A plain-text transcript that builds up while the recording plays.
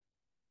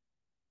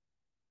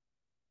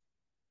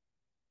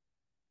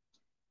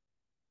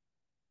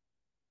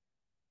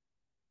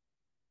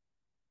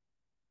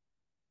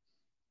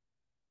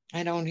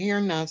I don't hear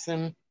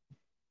nothing.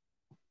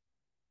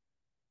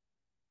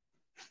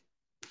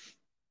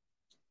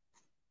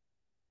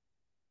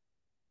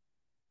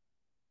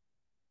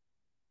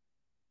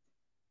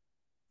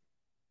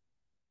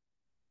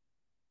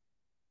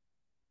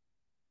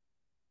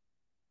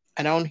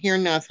 I don't hear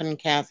nothing,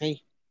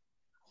 Kathy.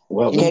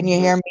 Well, Can you? Can you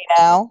hear me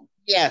now?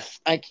 Yes,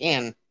 I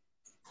can.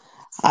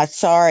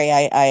 Sorry,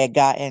 I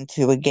got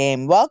into a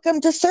game.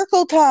 Welcome to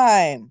Circle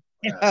Time.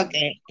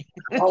 Okay.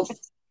 oh,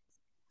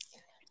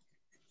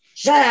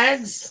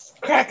 Shags,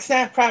 crack,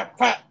 snap, pop,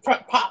 pop,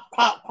 pop, pop,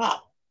 pop,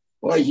 pop.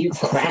 Well, you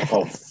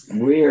crackle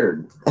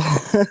weird.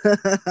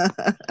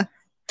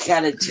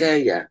 Gotta tell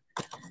you.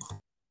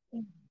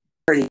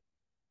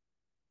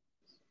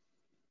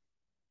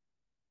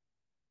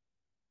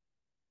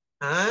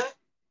 Huh?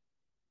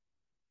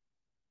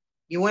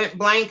 You went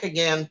blank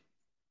again.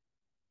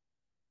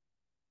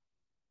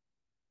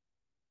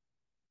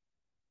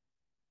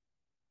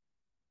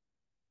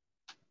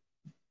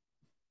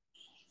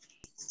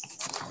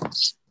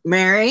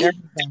 Mary? There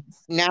we go.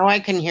 Now I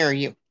can hear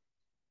you.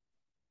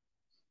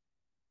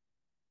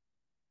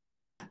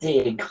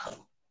 Dig.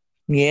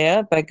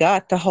 Yep, I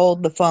got to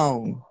hold the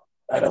phone.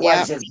 Yep.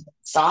 Otherwise, it's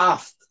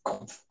soft.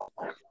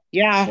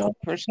 Yeah.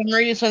 For some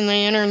reason, the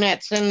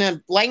internet's in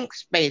the blank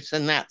space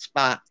in that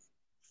spot.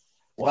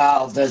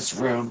 Well, this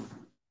room,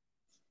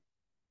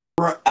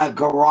 a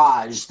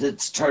garage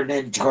that's turned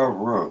into a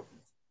room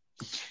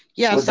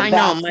Yes, with a I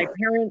know. My bathroom.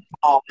 parents,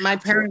 Oh, my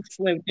bathroom. parents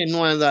lived in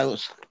one of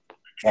those.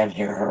 Can't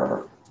hear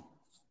her.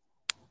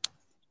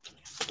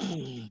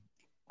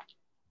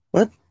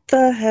 What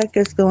the heck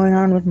is going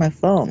on with my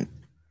phone?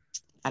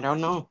 I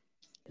don't know.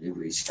 You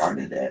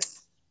restarted it.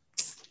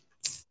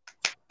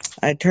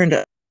 I turned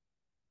it.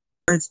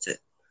 Where's it?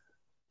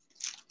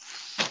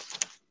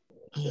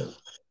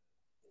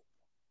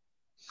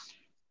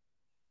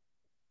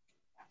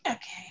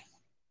 Okay.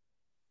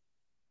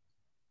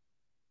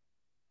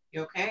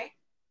 You okay?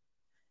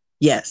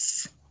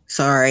 Yes.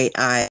 Sorry,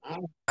 I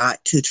Oh.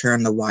 got to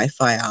turn the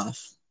Wi-Fi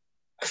off.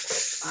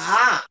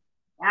 Ah,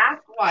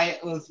 that's why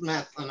it was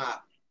messing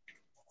up.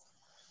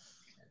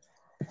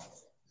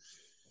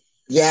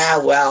 Yeah,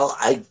 well,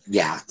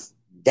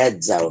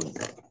 dead zone.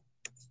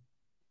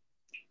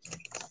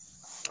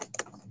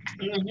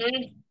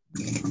 Mm-hmm.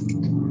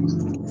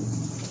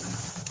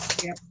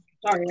 Yep.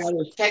 Sorry, I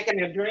was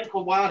taking a drink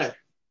of water.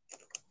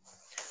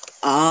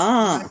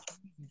 Ah.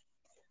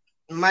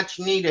 Much, much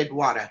needed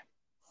water.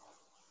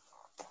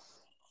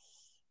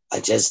 I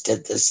just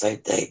did the same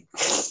thing.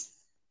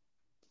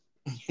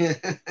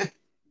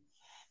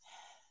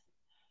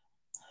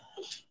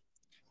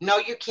 No,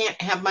 you can't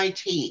have my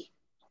tea.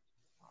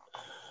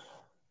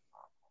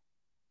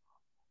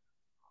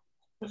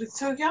 But it's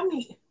so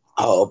yummy.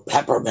 Oh,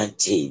 peppermint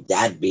tea.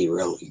 That'd be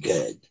really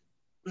good.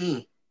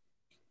 Mm.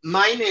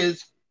 Mine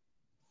is,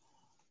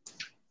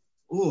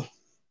 ooh,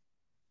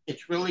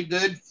 it's really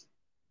good.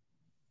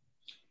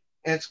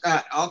 It's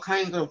got all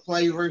kinds of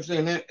flavors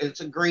in it. It's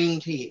a green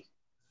tea.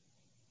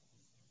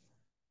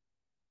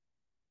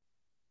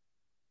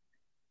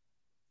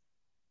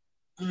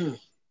 Mm,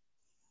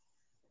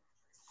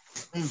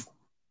 mm,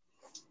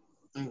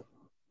 mm.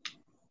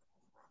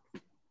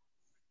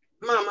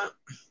 Mama,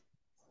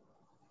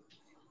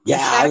 Yeah,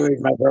 is I that?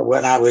 remember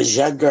when I was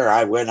younger,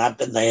 I went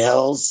up in the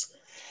hills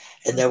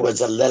and there Mhm.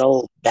 was a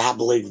little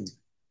babbling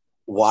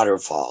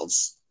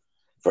waterfalls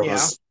from a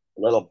Yeah,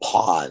 little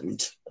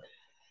pond,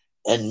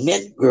 and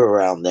mint grew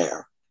around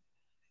there.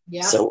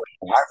 yeah, So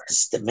we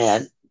harvested the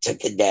mint,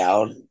 took it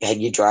down,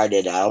 Peggy dried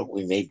it out.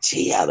 We made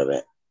tea out of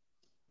it.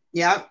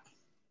 yeah.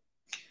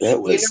 It You know,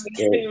 was you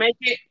good. can make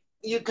it.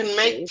 You can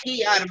make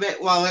tea out of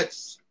it while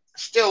it's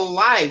still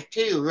alive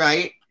too,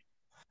 right?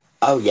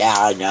 Oh, yeah,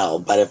 I know.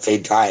 But if they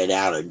dry it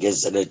out, it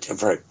gives it a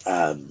different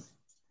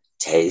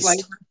taste.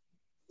 Flavor.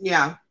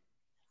 Yeah,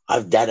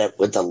 I've done it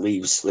with the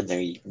leaves when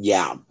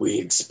we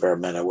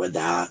experimented with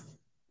that.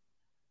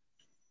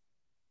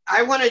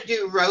 I want to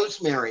do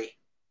rosemary.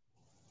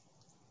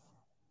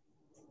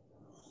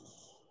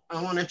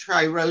 I want to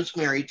try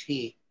rosemary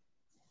tea.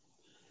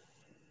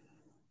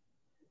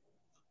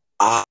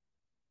 I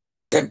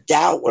tripped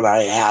out when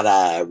I had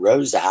a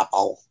rose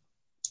apple,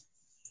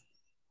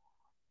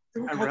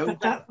 We A talked rose. about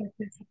that like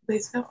a couple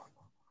days ago.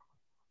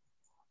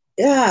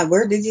 Yeah,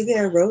 where did you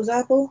get a rose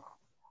apple?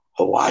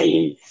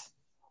 Hawaii.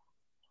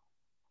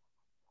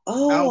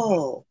 Oh,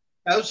 Oh.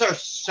 those are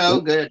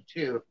so good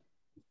too.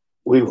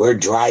 We were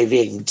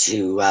driving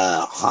to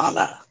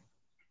Hana,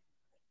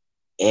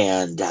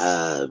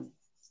 and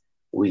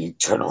we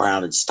turned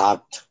around and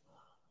stopped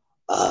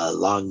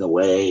along the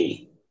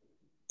way,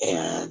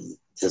 and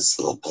this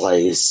little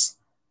place,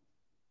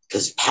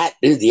 because Pat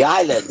knew the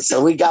island,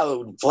 so we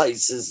go to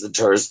places the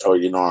tourists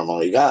don't you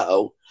normally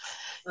go,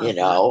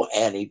 Uh-huh.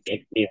 and he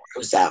picked me a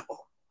rose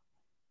apple.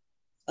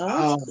 Oh,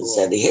 that's Oh, He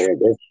said, cool. "Here,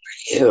 this is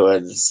for you,"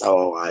 and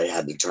so I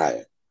had to try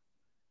it.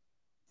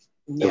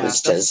 It yeah,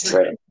 was just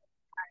trick.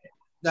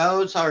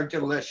 those are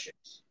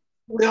delicious.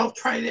 We all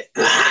tried it.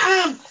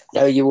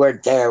 No, you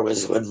weren't there. It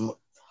was when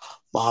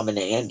Mom and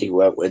Andy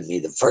went with me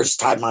the first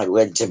time I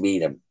went to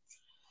meet him.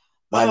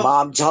 My Oh.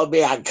 mom told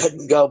me I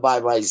couldn't go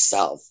by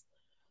myself.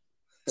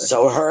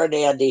 So her and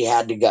Andy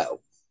had to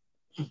go.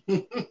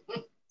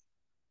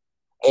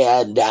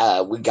 And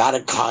we got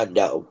a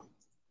condo.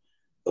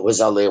 It was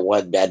only a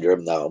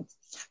 1-bedroom though,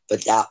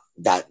 but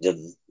that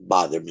didn't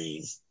bother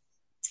me.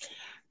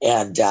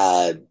 And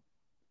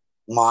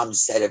Mom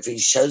said if he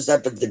shows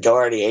up at the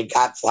door and he ain't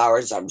got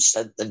flowers, I'm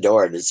shutting the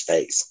door in his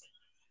face.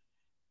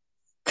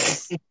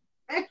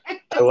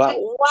 I went,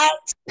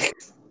 what?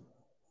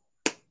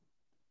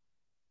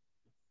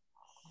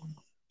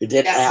 He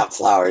didn't have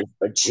flowers,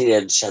 but she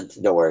didn't shut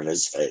the door in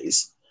his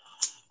face.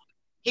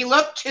 He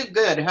looked too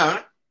good,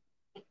 huh?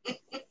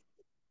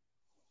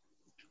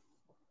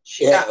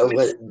 She Yeah, got it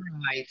was,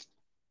 mesmerized.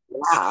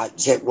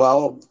 yeah,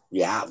 well,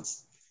 yeah.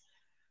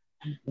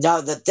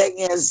 No, the thing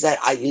is that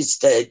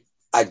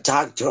I'd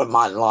talk to him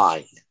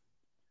online,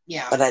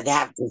 Yeah, but I'd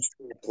have to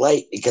sleep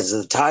late because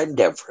of the time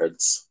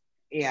difference.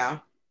 yeah.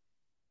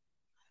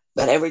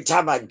 But every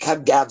time I'd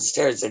come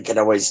downstairs, I could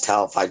always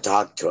tell if I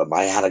talked to him.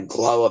 I had a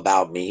glow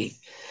about me,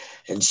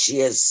 and she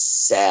has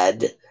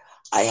said,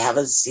 I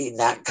haven't seen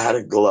that kind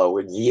of glow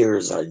in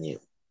years on you.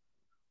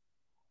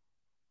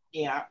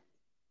 Yeah,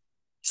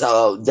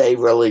 So they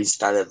really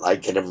started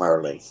liking him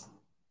early.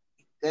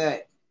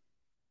 good.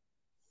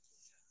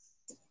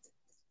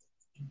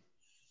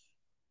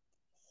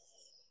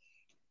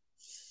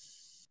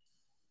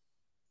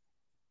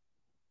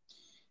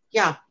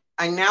 Yeah,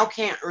 I now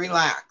can't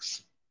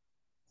relax.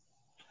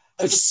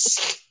 You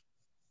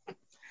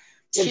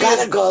She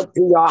gotta is, go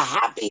through your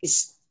happy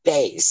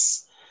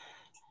space.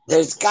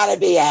 There's gotta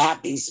be a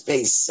happy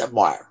space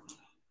somewhere.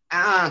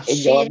 In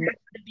she your, has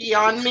to be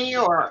on me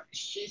or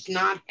she's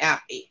not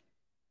happy.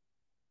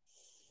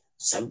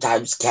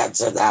 sometimes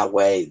cats are that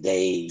way.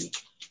 They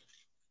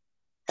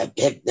have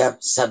picked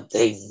up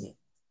something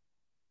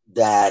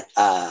that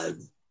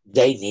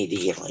they need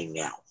healing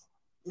now.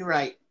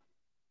 Right.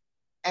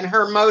 And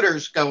her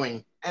motor's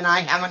going, and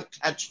I haven't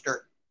touched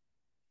her.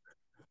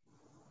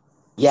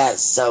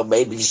 Yes, so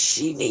maybe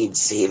she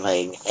needs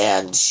healing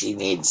and she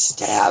needs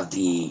to have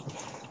the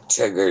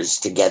triggers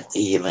to get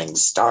the healing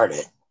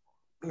started.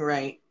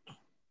 Right.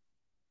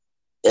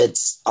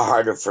 It's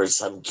harder for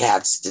some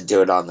cats to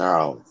do it on their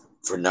own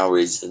for no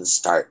reason,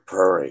 start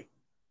purring,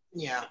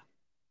 Yeah.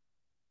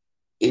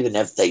 even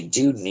if they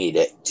do need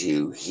it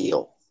to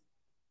heal.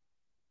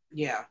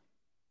 Yeah.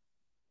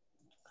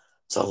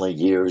 It's only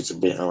years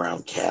of being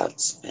around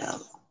cats, man.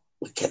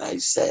 What can I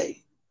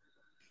say?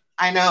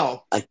 I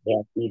know. I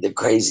can't be the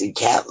crazy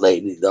cat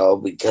lady though,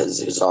 because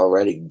there's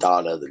already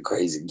Donna, the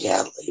crazy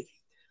cat lady.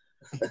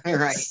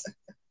 Right.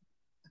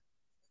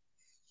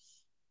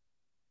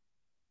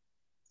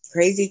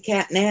 Crazy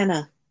cat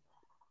Nana.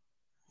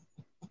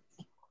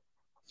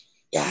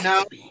 Yeah, No,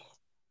 it could be.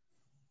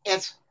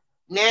 it's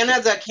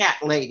Nana the cat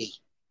lady.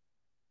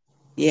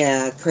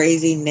 Yeah,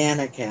 crazy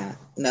Nana cat.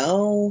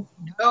 No.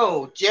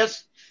 No,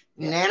 just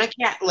Nana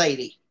cat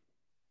lady.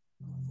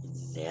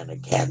 Nana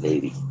cat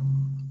lady.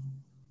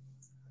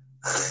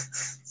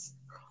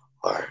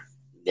 Or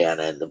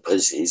Nana and the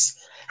Pussies.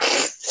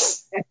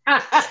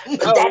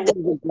 But that No.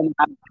 doesn't come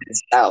out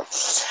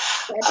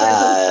itself. That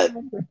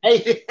doesn't sound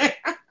right.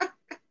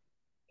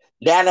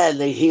 Nana and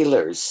the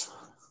Healers,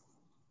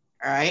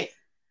 All right.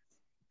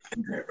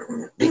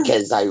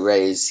 because I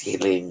raise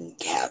healing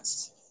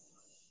cats.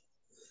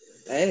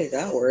 Hey,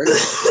 that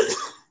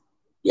works.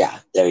 Yeah,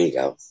 there you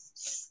go.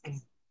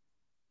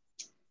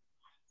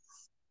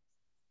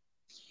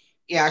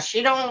 Yeah,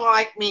 she don't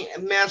like me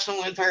messing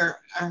with her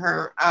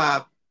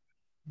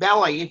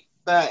belly,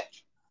 but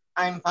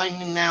I'm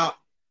finding out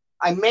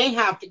I may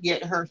have to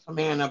get her some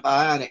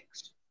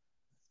antibiotics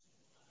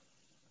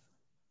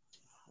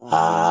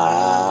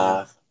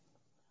Uh,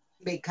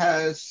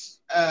 because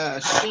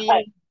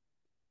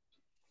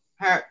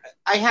her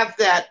I have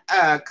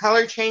that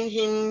color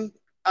changing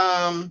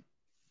um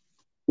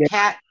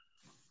cat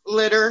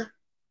litter,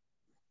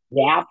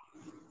 yeah,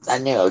 I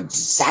know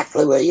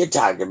exactly what you're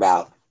talking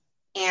about.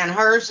 and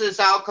hers is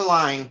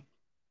alkaline.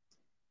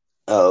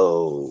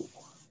 Oh,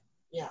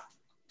 Yeah.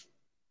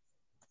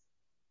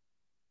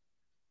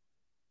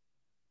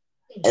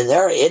 and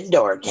they're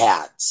indoor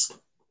cats,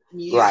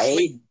 Yes,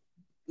 right? ma'am.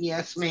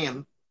 Yes,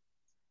 ma'am.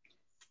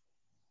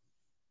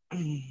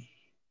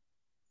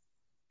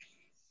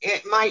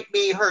 It might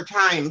be her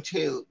time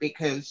too,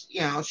 because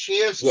she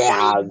is Yeah,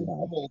 20 I years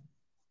know. old.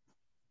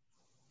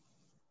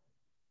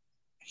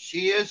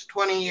 She is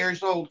 20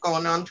 years old,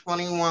 going on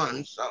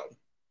 21. So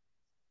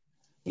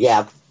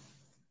Yeah.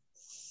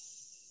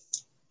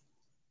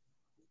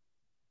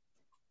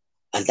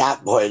 At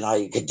that point, all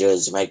you could do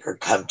is make her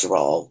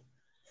comfortable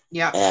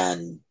yeah,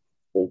 and,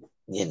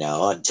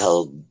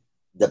 until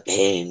the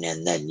pain,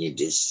 and then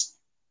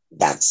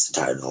that's the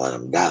time to let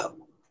them go.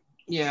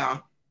 yeah.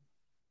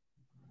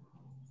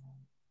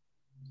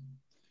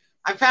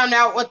 I found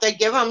out what they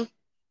give them.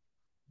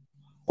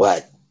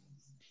 What?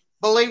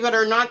 Believe it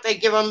or not, they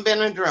give them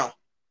Benadryl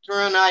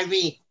through an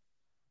IV.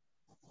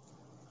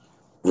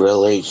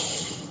 Really?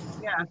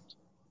 Yeah,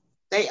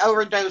 they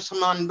overdose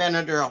them on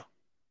Benadryl.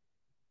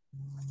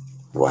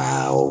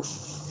 Wow.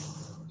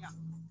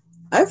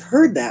 I've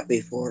heard that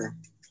before.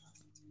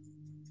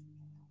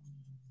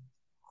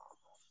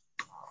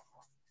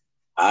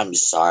 I'm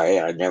sorry,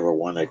 I never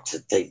wanted to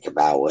think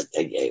about what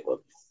they gave him.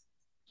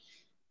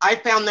 I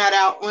found that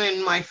out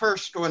when my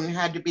first one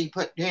had to be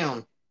put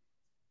down.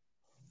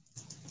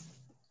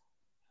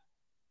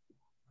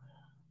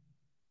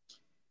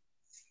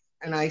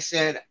 And I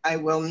said, I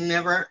will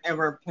never,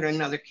 ever put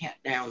another cat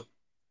down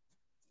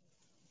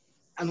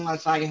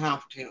unless I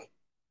have to.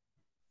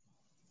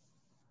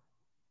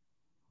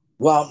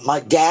 Well, my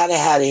dad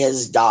had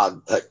his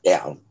dog put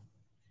down,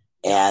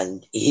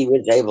 and he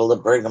was able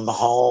to bring him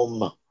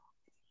home.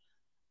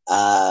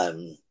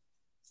 And,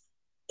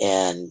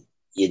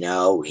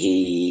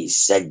 he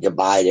said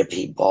goodbye to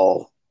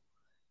people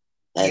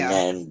and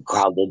then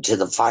crawled into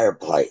the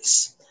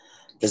fireplace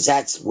because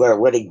that's where,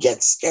 when he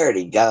gets scared,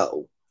 he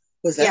go.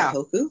 Was that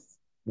Poku?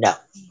 No,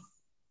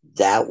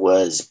 that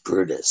was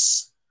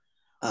Brutus.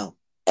 Oh.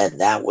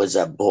 And that was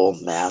a bull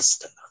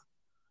mastiff.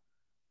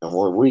 And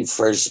when we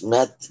first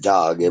met the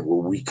dog,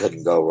 we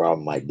couldn't go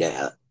around my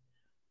dad.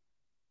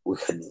 We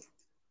couldn't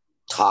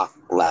talk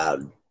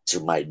loud to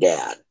my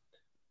dad,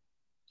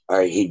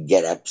 or he'd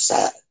get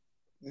upset.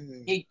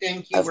 Mm-hmm. He'd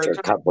think you After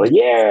a couple of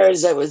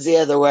years, it was the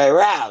other way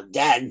around.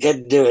 Dad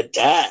couldn't do it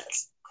to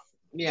us.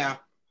 Yeah.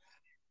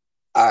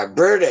 Our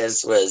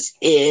Brutus was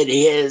in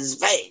his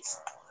face.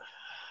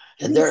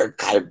 And they're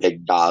kind of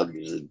big dogs.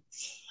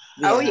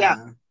 Oh,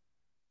 yeah.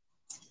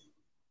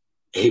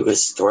 He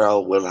was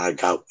thrilled when I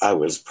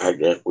was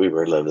pregnant. We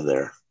were living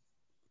there.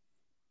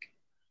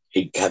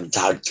 He'd come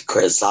talk to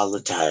Chris all the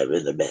time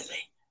in the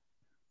belly.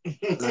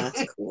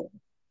 That's cool.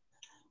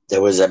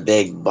 There was a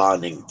big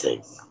bonding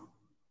thing.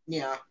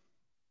 Yeah.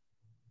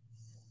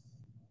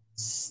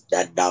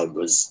 That dog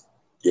was,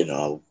 been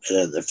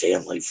in the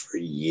family for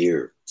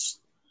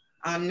years.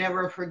 I'll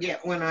never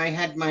forget when I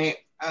had my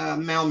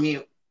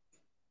Malamute.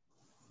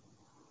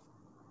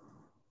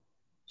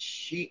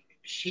 She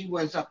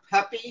was a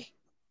puppy.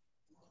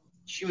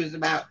 She was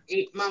about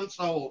 8 months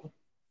old.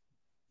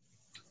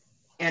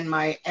 And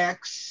my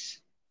ex,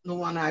 the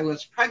one I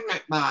was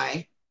pregnant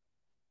by,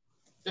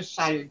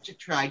 decided to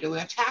try to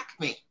attack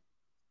me.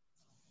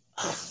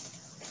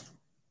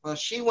 Well,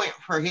 she went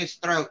for his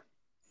throat.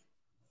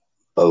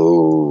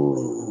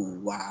 Oh,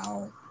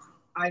 wow.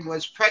 I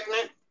was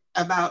pregnant,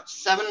 about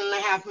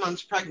 7.5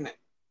 months pregnant.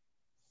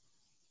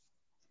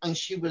 And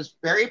she was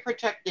very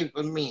protective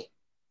of me.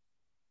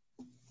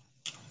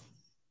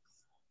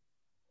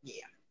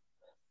 Yeah.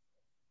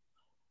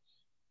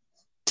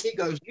 He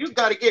goes, you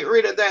got to get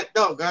rid of that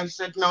dog. I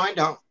said, no, I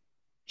don't.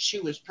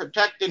 She was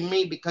protecting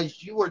me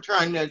because you were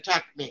trying to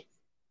attack me.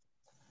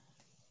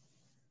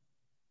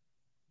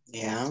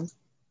 Yeah.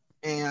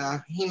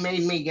 And he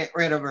made me get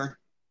rid of her.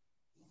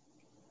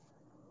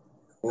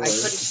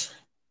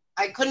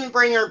 I couldn't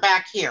bring her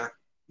back here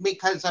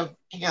because of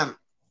him.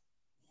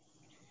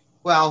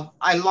 Well,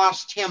 I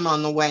lost him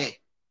on the way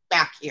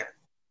back here.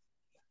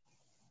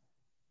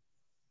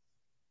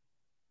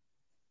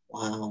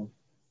 Wow.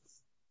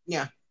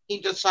 Yeah,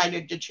 he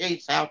decided to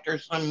chase after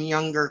some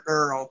younger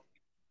girl.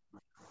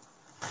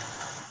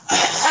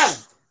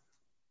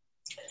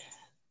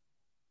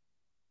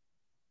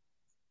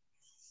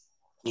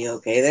 You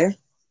okay there?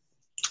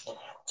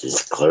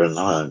 Just clearing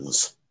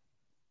lungs.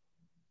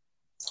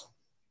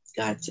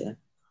 Gotcha.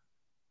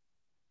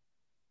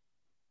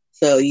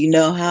 So you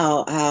know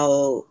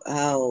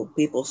how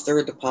people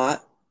stir the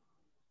pot?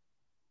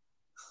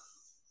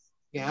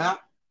 Yeah.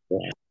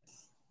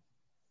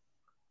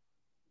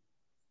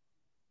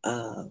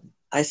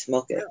 I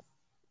smoke it.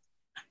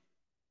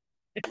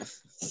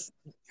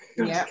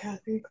 Yeah.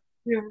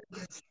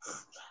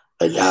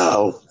 I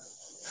know.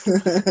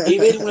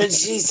 Even when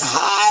she's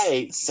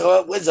high.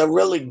 So it was a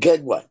really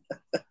good one.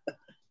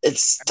 It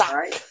stuck.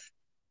 Right.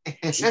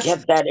 She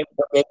kept that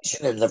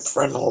information in the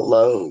frontal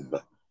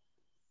lobe.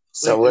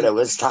 So when it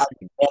was time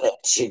to get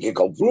it, she could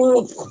go,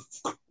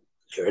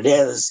 here it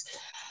is.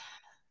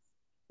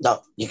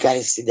 No, you got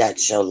to see that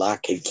show,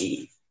 Lock and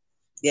Key.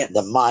 Yeah.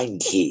 The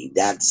Mind Key.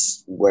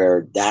 That's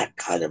where that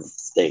kind of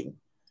thing.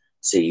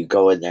 So you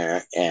go in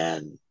there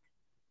and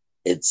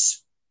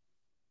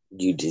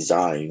you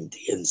design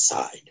the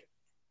inside.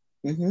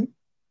 Mm-hmm.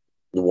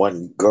 The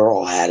one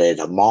girl had it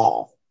at a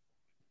mall.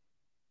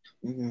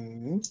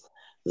 Mm-hmm.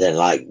 Then,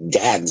 like,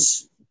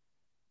 Dad's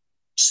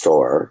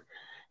store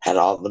had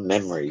all the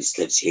memories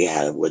that she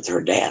had with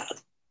her dad.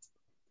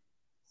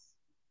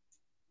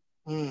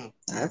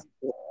 That's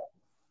cool.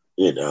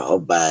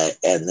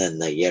 And then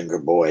the younger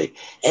boy.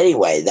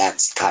 Anyway,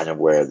 that's kind of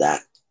where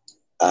that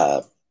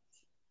thought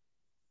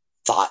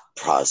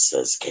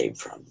process came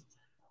from.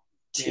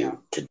 To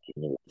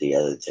continue with the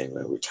other thing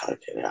we were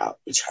talking about,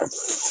 which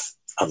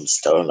I'm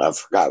stoned. I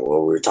forgot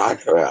what we were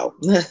talking about.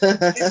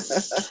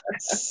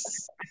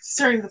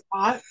 Stirring the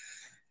pot.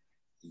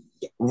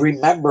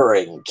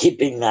 Remembering,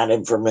 keeping that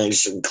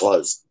information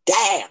close.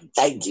 Damn,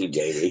 thank you,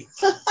 Jamie.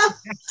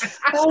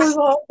 That was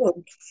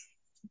awesome.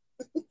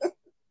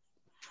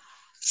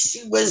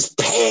 She was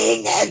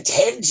paying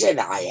attention.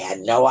 I had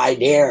no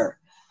idea.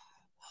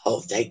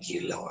 Oh, thank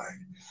you, Lord.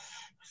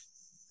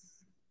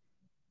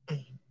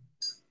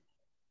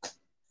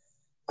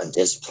 I'm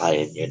just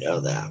playing, you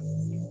know that.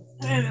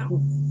 I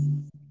know.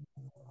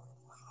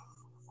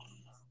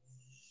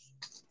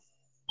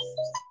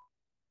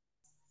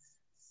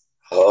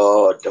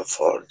 Oh, the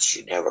phone,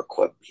 she never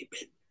quit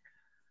beeping.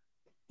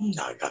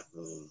 I got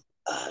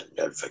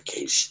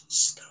notification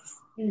stuff.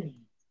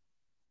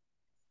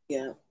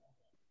 Yeah.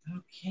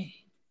 Okay.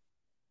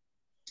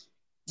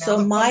 So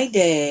Now, my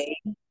day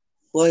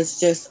was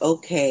just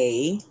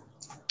okay.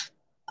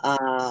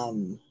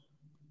 I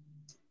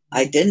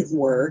didn't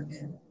work.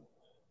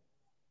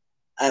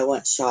 I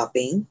went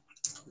shopping.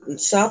 And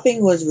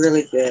shopping was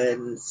really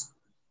good,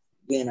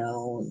 you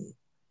know.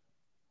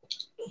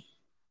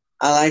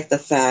 I like the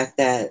fact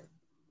that,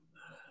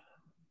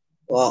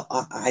 well,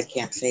 I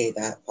can't say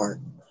that part.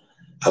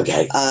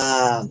 Okay.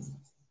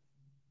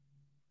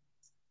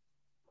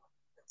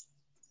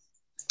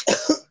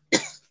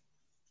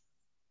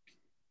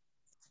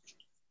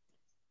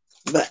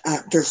 But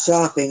after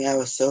shopping, I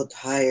was so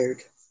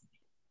tired.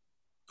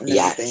 And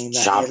Yeah, everything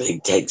that shopping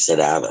takes it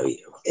out of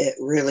you. it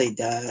really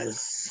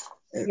does.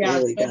 It yeah,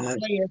 really does.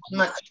 especially as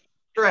much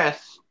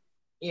stress.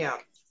 Yeah.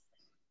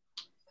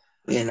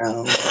 You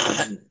know.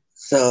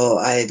 So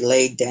I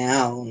laid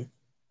down,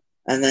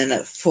 and then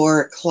at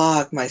 4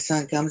 o'clock, my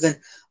son comes in,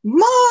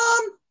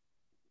 Mom!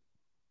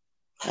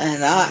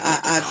 And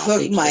I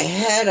put my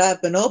head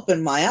up and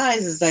opened my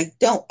eyes. It's like,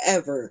 don't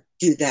ever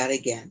do that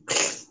again.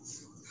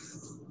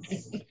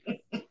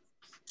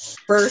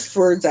 First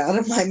words out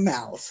of my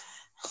mouth.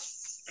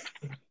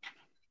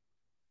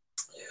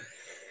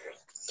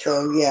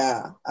 So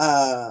yeah,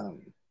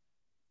 and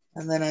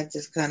then I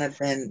just kind of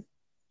been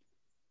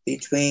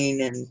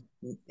between and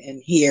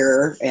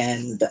here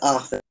and the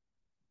office,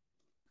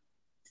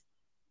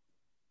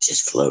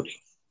 Just floating.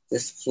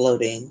 just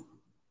floating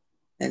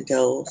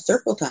until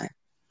circle time.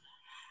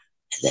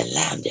 And then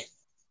landed.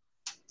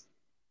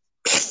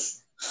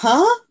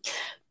 Huh?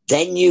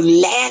 Then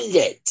you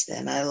landed.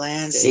 Then I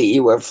landed. See,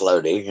 you were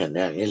floating and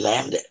then you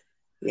landed.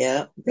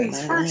 Yep. Then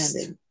Face I first.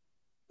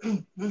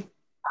 landed.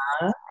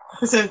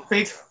 I said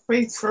face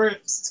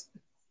first.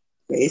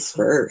 Face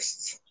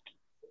first.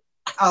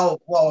 Oh,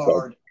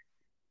 Lord.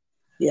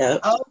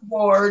 Yep. Oh,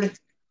 Lord.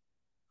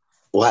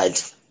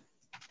 What?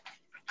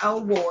 Oh,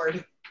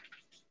 Lord.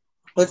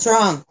 What's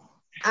wrong?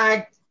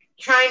 I'm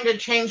trying to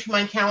change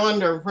my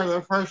calendar for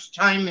the first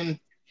time in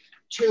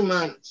 2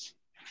 months.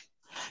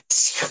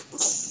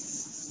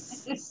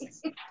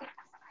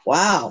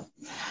 Wow.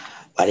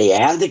 Why do you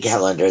have the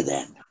calendar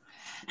then?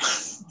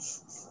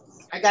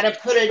 I got to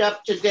put it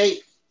up to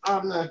date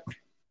on the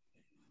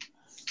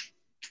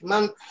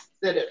month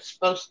that it's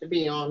supposed to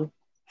be on.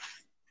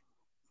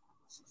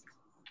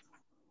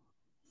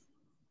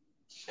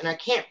 And I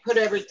can't put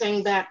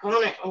everything back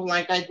on it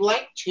like I'd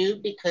like to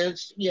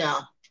because, yeah,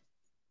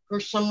 for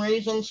some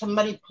reason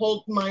somebody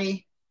pulled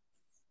one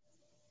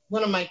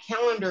of my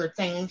calendar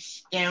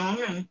things down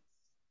and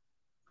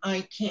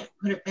I can't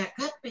put it back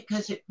up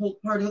because it pulled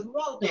part of the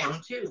wall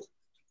down too.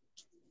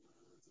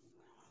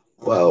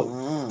 Whoa.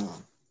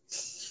 Oh.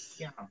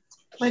 Yeah.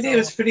 My day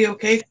was pretty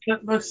okay.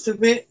 Not most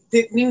of it.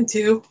 Didn't mean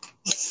to. I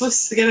was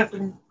supposed to get up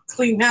and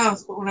clean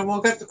house, but when I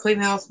woke up to clean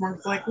house,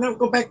 Mark's like, "No,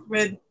 go back to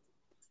bed.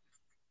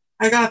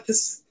 I got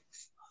this."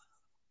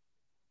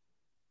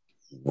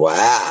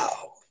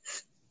 Wow.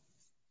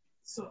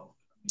 So,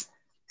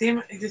 damn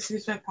it! I just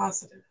used my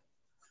positive.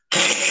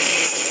 Damn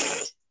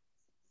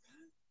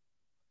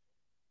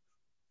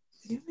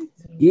it.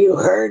 You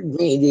heard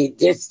me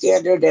just the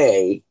other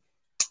day,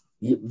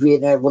 you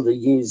being able to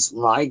use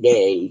my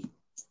day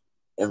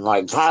and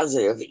my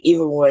positive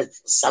even with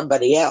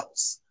somebody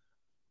else.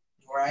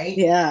 Right?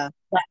 Yeah.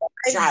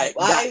 Try to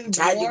warned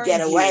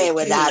get away you,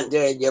 without too.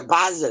 doing your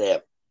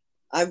positive.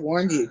 I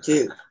warned you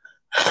too.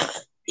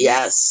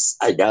 Yes,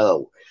 I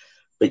know.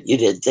 But you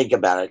didn't think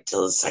about it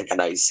till the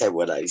second I said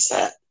what I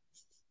said.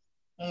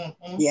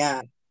 Mm-hmm.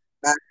 Yeah,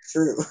 that's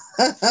true.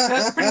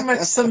 That pretty much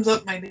sums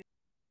up my day.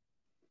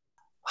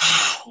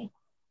 Wow.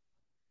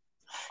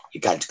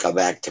 You got to go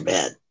back to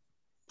bed.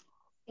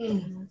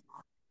 Mm-hmm.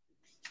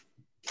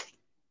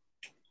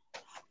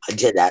 I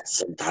did that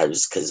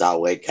sometimes because I'll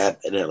wake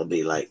up and it'll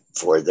be like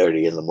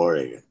 4:30 in the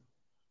morning.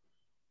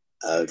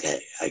 Okay,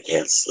 I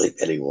can't sleep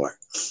anymore.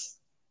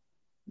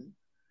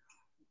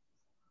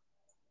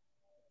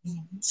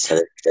 Instead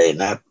of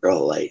staying up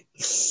real late.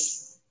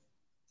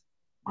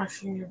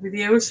 Watching your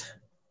videos.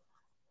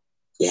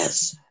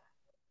 Yes.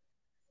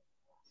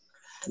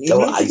 You So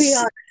need to be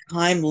on a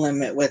time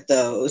limit with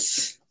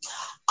those.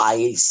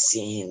 I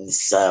seen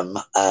some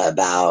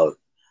about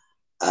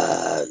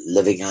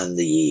living on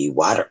the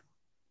water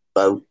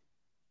boat,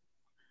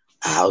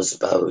 a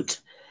houseboat,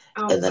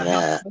 Oh, and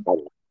then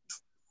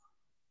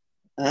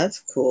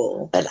That's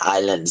cool. and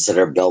islands that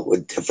are built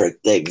with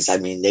different things. I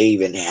mean, they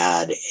even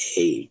had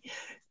a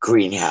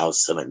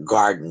greenhouse and a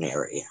garden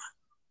area.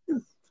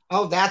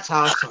 oh, that's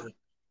awesome.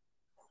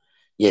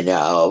 You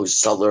know,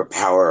 solar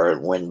power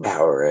and wind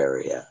power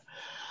area.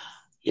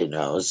 You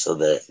know, so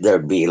that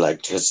there'd be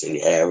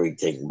electricity,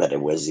 everything, but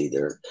it was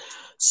either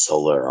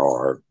solar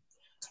or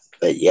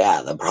But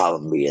yeah, the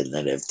problem being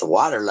that if the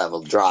water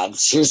level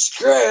drops, you're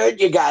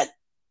screwed. You got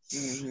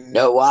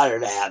no water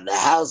to have the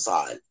house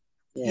on.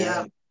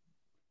 Yeah.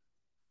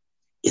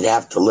 You'd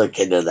have to look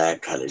into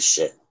that kind of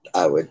shit,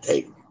 I would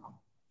think.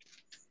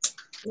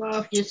 Well,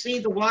 if you see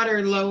the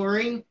water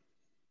lowering,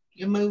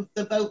 you move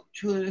the boat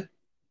to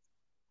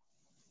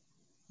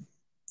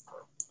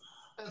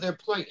another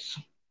place.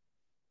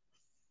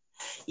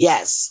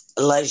 Yes,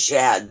 unless you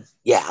had,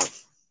 yeah.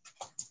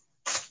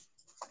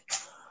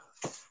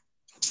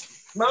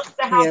 Most of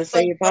the Yeah, house so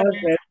you bought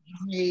it.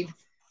 made.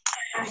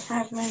 I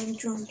have my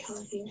drunk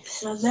coffee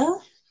soda.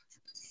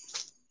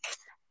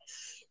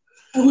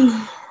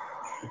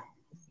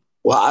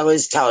 Well, I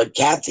was telling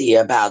Kathy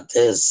about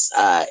this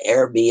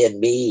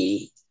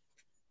Airbnb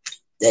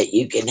that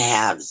you can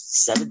have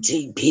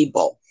 17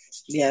 people.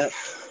 Yep.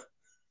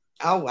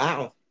 Oh,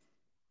 wow.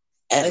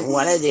 And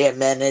one of the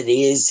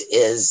amenities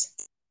is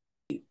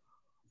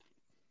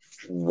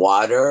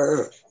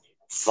water,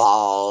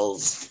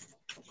 falls,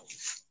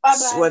 Bye-bye.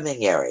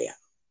 swimming area.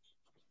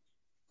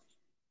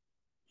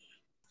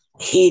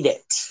 Heated,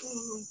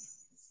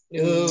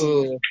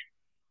 Ooh,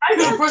 I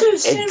got to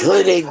see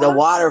including the my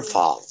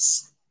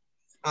waterfalls.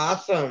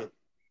 awesome.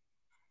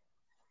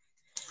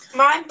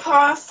 My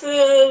path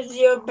is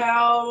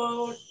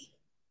about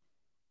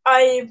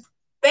I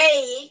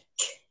bake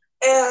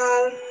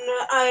and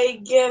I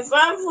give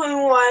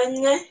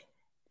everyone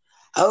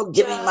Oh,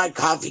 give me my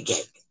coffee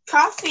cake.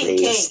 coffee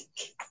Please.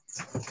 cake.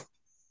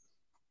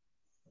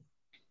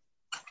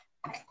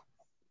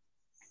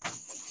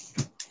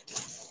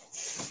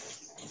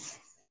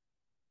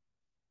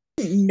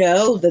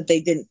 Know that they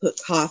didn't put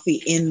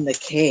coffee in the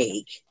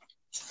cake.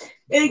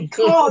 It's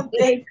called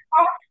a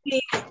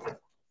coffee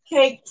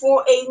cake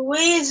for a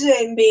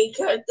reason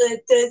because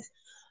it is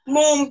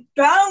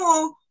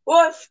Montbello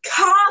with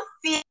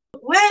coffee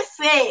with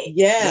it.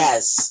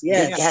 Yes.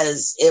 Yes,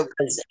 because it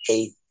was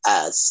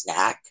a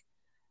snack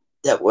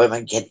that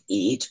women can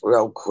eat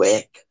real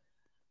quick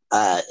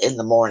in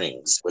the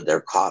mornings with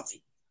their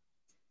coffee.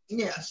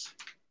 Yes.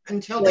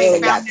 Until Well, they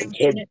They got found the out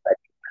kids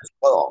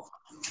full.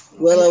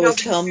 Willow Until was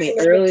they telling me found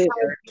out earlier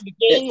the that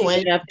game she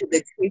went. went up to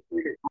the teacher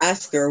to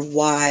ask her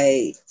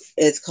why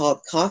it's called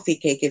coffee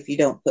cake if you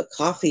don't put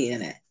coffee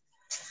in it.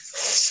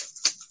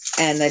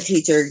 And the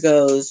teacher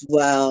goes,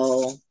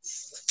 well,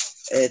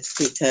 it's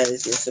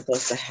because you're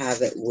supposed to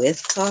have it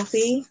with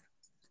coffee.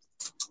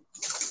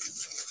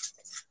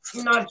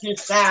 Not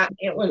just that,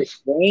 it was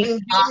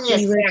Drink coffee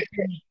convenient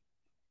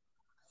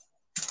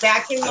with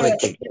back in I would the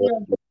think it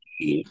would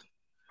be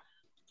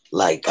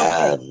like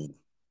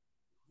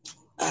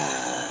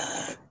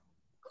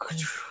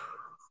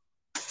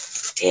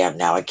damn,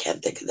 now I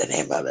can't think of the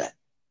name of it.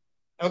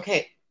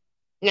 okay.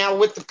 Now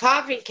with the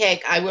coffee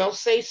cake, I will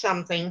say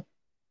something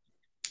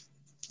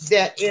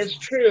that is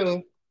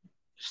true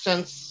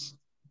since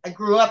I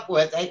grew up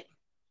with it.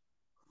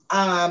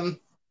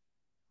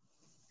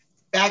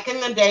 Back in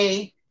the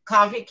day,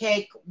 coffee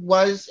cake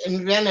was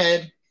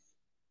invented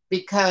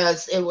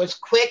because it was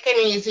quick and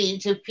easy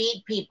to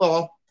feed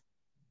people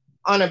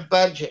on a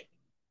budget.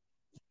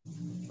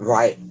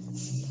 Right.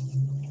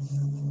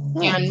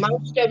 And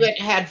most of it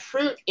had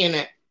fruit in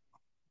it.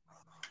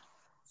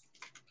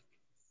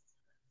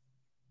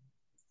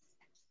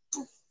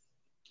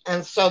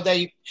 And so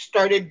they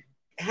started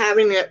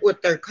having it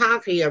with their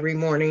coffee every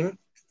morning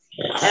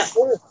at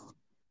work.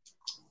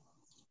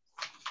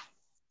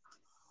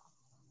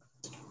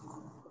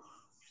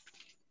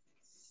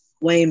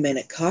 Wait a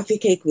minute, coffee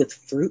cake with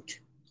fruit?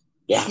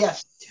 Yeah.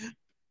 Yes.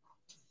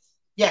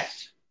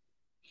 Yes.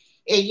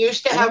 It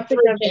used to I have don't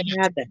think fruit I've in ever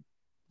it. had that.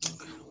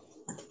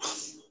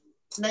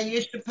 They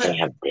used to They put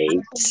have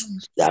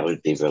dates. That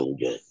would be really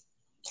good.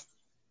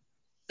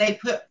 they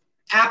put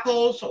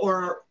apples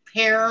or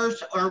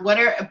pears or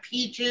whatever,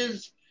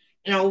 peaches,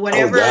 Oh,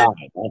 whatever yeah.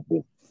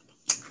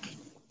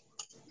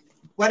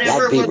 whatever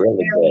that'd be was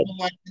really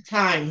available at the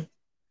time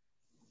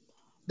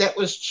that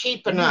was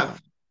cheap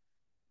enough.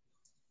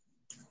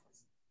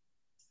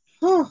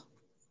 Huh.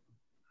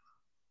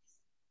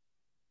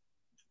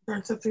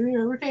 Learn something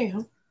new every day,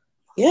 huh?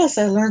 Yes,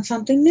 I learned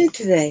something new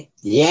today.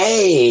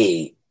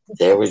 Yay.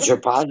 There was your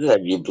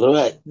positive. You blew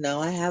it. No,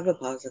 I have a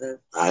positive.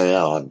 I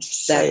know. I'm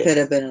just That saying. could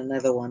have been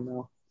another one,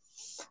 though.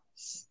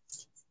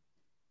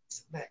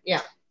 But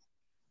yeah,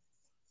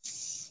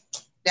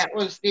 that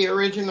was the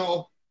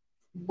original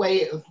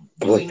way of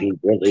It would doing. be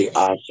really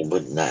awesome,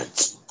 wouldn't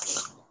that?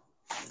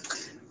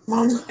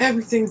 Mom,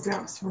 everything's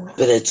awesome.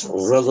 But it's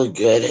really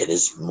good. It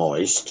is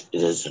moist.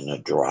 It isn't a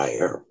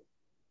dryer.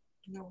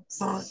 No, it's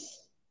not.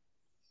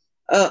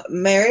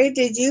 Mary,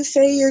 did you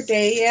say your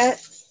day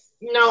yet?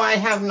 No, I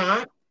have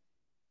not.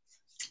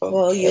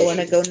 Well, you Okay. want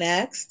to go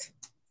next?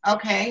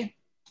 Okay.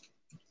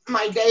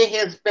 My day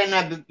has been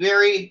a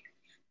very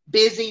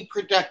busy,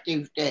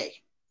 productive day.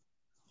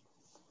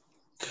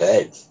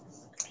 Good.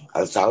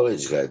 That's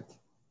always good.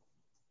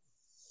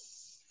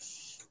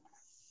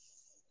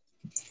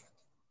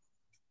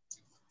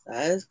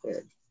 That is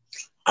good.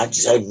 I'd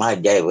say my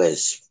day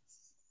was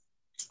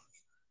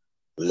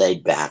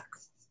laid back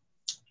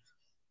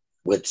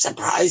with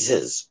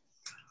surprises.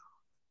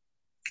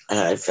 and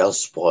I feel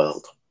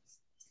spoiled.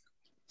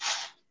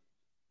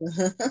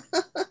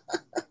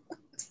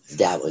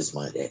 That was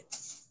my day.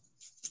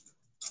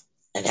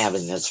 And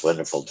having this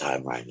wonderful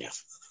time right now.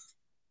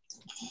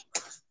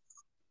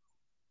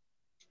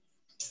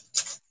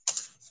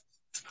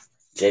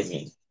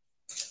 Jamie,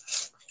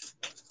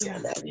 I Yeah,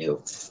 love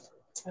you.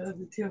 I love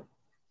you too.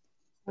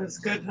 It was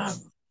good, huh?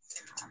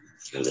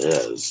 It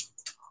is.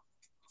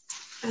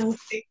 And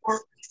take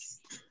more.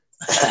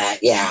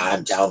 Yeah,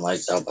 I'm telling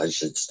myself I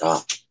should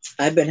stop.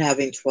 I've been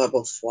having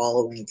trouble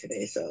swallowing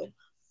today, so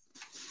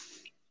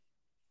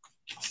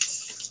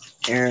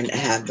Aaron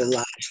had the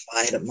last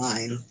bite of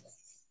mine.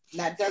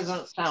 That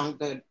doesn't sound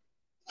good.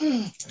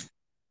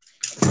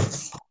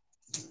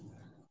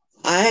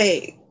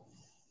 I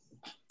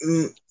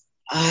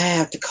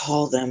have to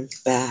call them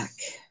back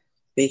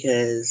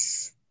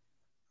because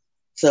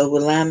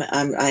Willamette,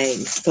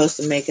 I'm supposed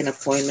to make an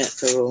appointment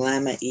for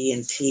Willamette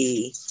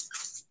ENT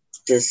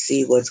to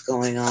see what's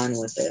going on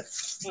with it.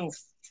 Oh.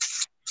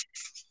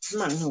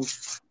 Come on home.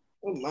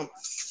 Oh, Mama.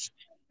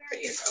 There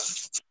you go.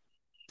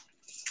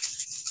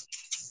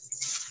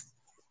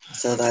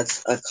 So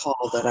that's a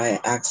call that I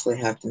actually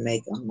have to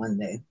make on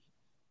Monday.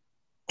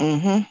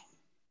 Mm-hmm.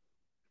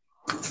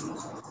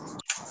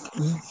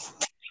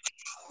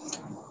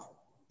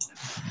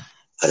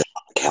 Put it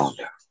on the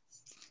calendar.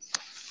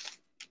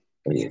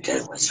 What are you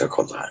doing with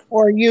circle time?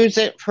 Or use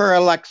it for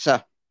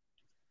Alexa.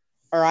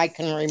 Or I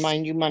can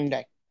remind you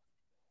Monday.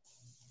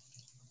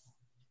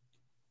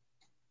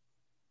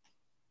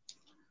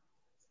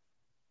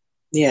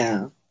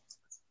 Yeah,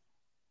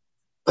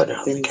 Put it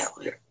on the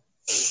calendar.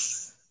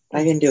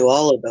 I can do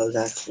all of those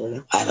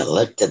actually. I haven't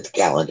looked at the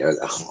calendar in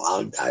a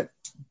long time.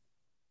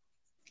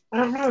 I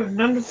don't know.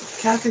 None of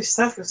Kathy's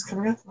stuff is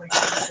coming up like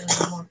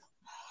that anymore.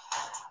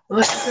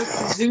 Unless you took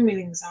the Zoom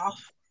meetings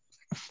off.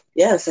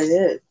 Yes, I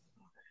did.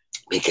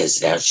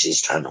 Because now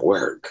she's trying to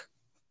work.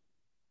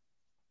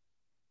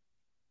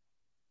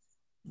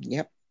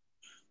 Yep.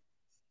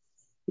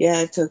 Yeah,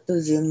 I took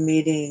the Zoom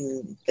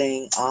meeting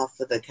thing off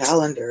of the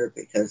calendar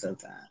because of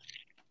that.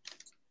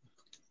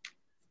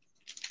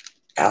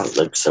 Now it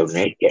looks so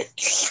naked.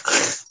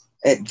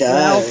 It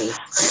does.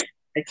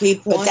 I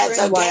keep But wondering that's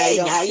okay. why I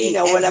don't Now you see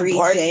know what every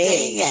important day.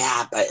 thing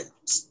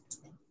happens.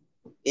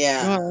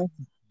 Yeah.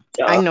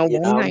 So, I know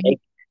one. Make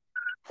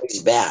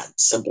things bad.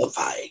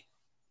 Simplify.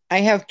 I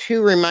have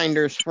 2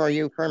 reminders for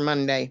you for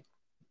Monday.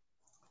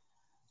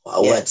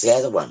 Well, what's the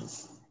other one?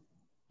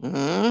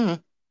 Mm-hmm.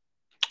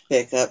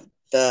 Pick up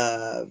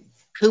the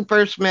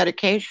Cooper's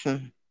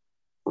medication.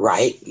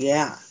 Right?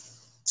 Yeah.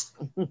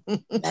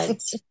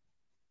 That's,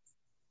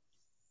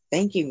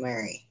 Thank you,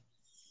 Mary.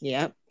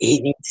 Yep. he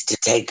needs to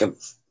take them.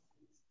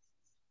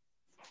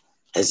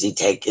 Does he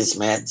take his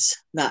meds?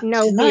 Not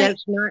No, tonight. he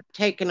has not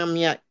taken them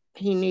yet.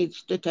 He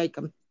needs to take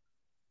them.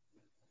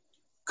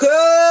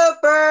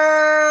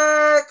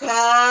 Cooper,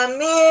 come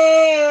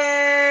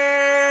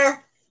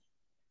here.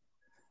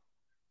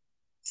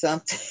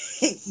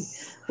 Something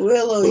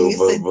Willow used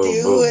to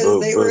do as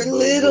they were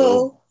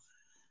little.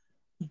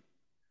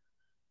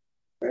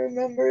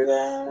 Remember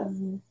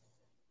that?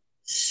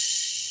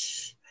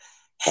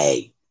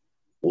 Hey,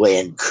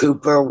 when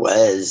Cooper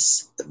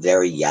was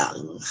very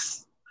young,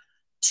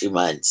 2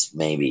 months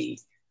maybe,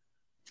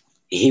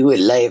 he would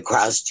lay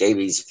across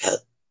Jamie's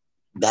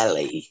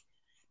belly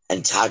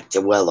and talk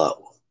to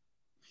Willow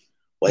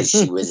when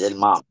she was in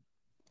mom.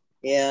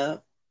 Yeah.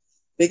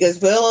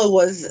 Because Willow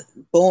was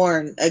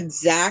born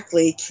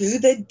exactly to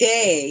the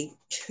day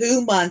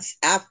 2 months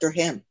after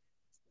him.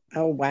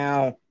 Oh,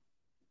 wow.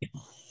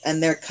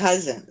 And they're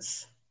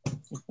cousins.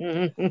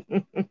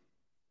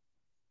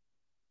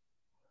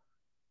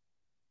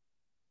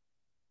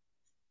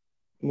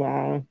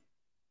 Wow.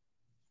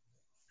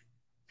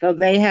 So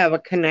they have a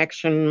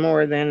connection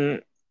more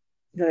than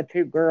the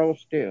 2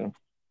 girls do.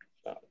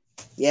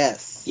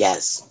 Yes.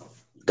 Yes,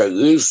 they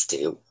used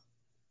to.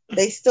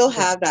 They still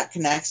have that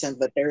connection,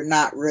 but they're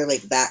not really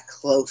that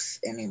close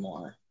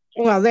anymore.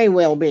 Well, they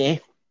will be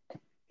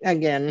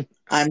again.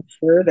 I'm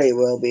sure they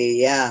will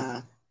be,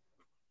 yeah.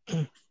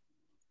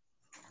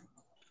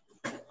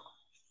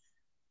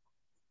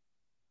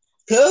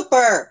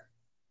 Cooper!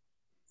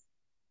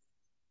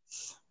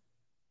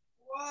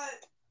 What?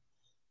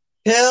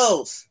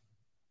 Pills!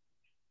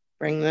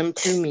 Bring them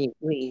to me,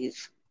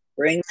 please.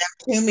 Bring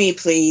them to me,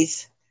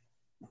 please.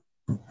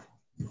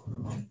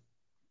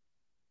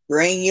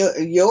 Bring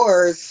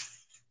yours.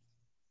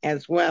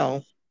 As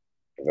well.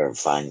 Ever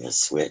find the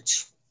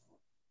switch?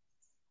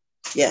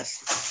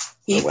 Yes.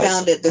 He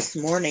found it this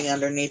morning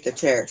underneath the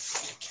chair.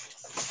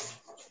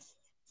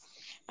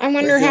 I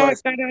wonder how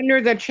it got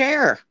under the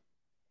chair.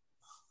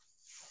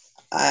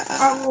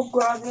 I will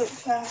grab it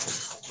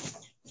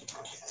fast.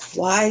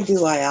 Why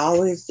do I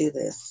always do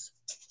this?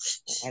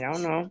 I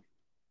don't know.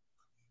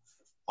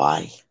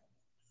 Why?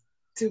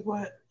 Do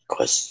what?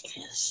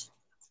 Question is.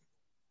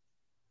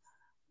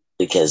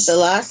 Because the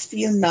last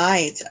few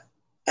nights,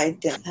 I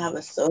didn't have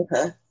a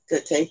soda to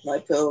take my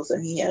pills,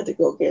 and he had to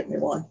go get me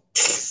one.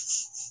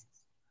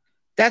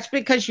 That's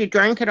because you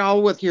drank it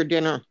all with your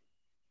dinner.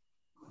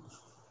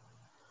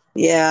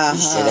 Yeah, You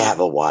should have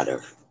a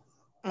water.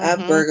 that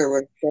Mhm. burger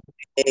was so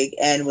big,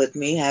 and with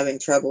me having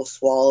trouble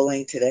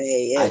swallowing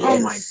today, I it Oh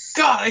did. my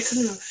god, I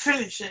couldn't even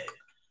finish it.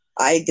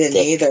 I didn't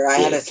Thick, either. I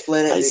had to big.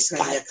 split it I between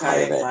got Nakai part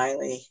of and it.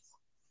 Miley.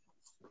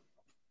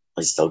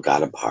 I still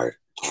got a part.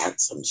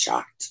 Cats, I'm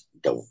shocked.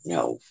 Don't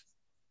know.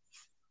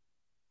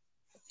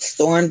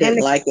 Storm didn't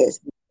And like it.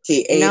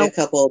 She ate a nope.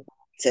 couple of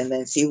bites and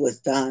then she was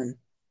done.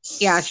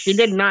 Yeah, she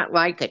did not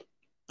like it.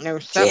 There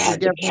was She something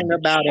had the different can of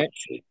about cat it.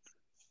 food.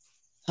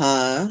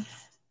 Huh?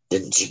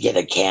 Didn't she get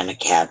a can of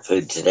cat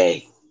food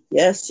today?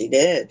 Yes, she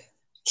did.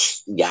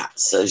 Yeah,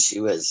 so she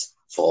was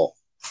full.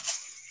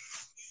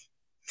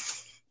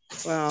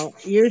 Well,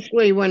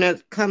 usually when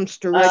it comes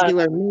to Uh,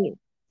 regular meat,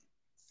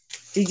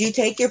 did you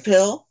take your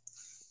pill?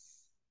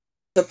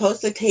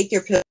 Supposed to take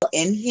your pill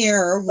in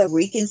here where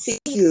we can see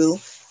you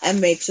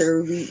and make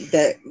sure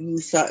that you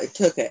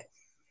took it.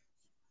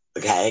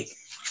 Okay?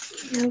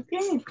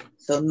 Okay.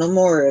 So no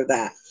more of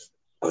that.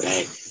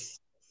 Okay.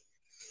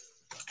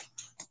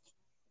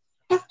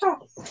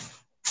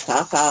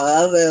 Papa, I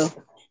love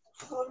you.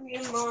 Love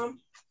you,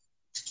 Mom.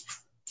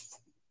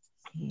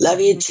 Love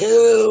you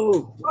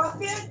too.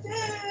 Love you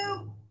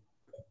too.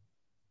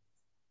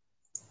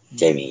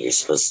 Jamie, you're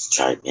supposed to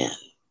chime in.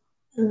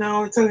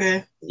 No, it's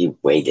okay. You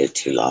waited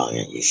too long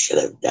and you should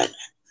have done it.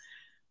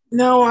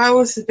 No, I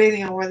was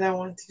debating on whether I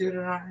wanted to do it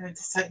or not, and I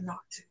decided not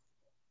to.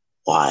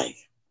 Why?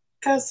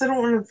 Because I don't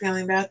want him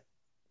feeling bad.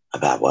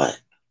 About what?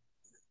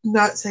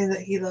 Not saying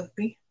that he loved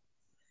me.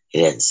 He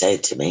didn't say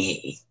it to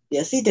me.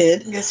 Yes, he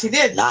did. Yes, he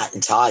did. Not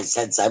until I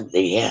said something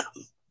to him.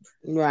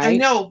 right? I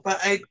know, but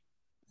I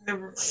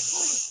never.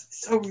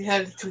 So we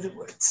headed to the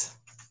woods.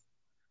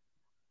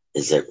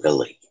 Is it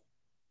really?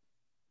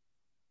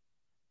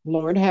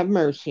 Lord have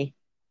mercy,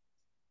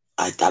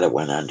 I thought it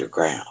went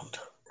underground.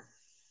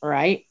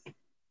 right?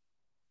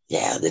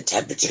 Yeah, the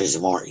temperature's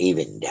more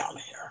even down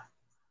here.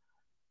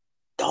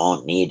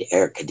 Don't need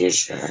air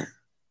conditioner.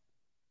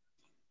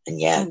 And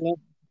yet,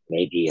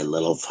 maybe a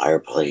little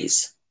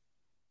fireplace.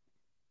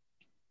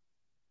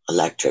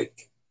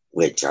 Electric,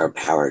 which are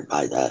powered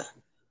by the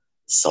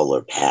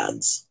solar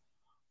pads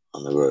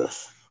on the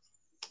roof.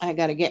 I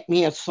got to get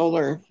me a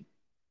solar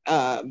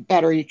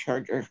battery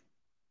charger.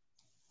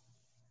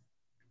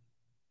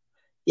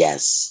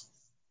 Yes.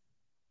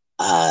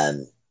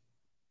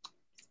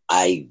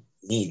 I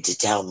need to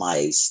tell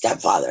my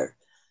stepfather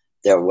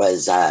there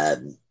was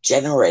a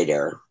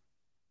generator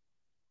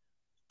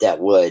that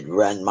would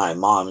run my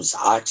mom's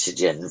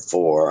oxygen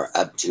for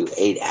up to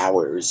 8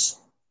 hours,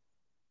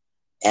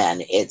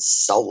 and it's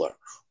solar.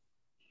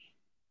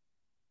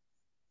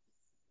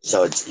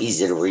 So it's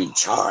easy to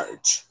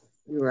recharge.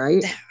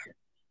 Right?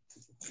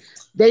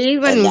 They And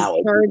even that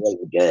would charge. be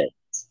really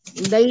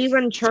good. They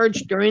even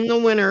charge during the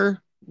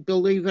winter.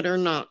 Believe it or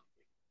not.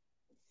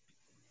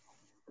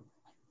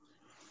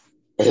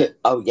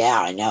 Oh,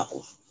 yeah, I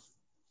know.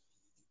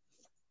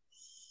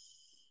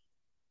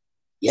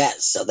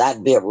 Yes, so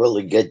that'd be a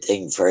really good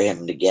thing for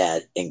him to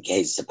get in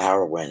case the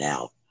power went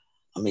out.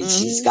 I mean,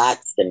 she's got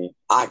some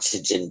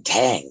oxygen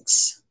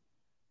tanks,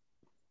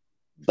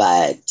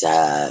 but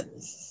that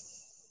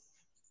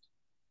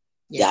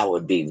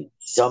would be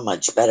so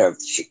much better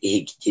if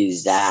he could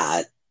use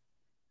that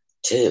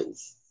too.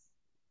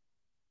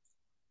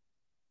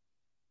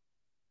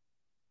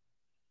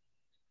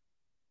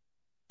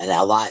 And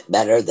a lot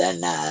better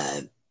than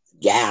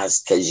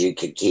gas because you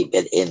could keep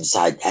it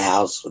inside the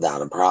house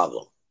without a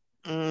problem.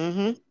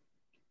 Mm-hmm.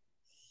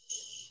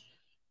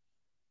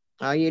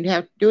 All you'd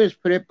have to do is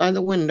put it by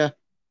the window.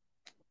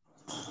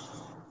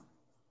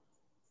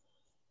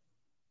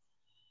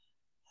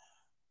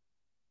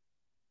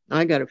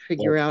 I got to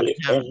figure out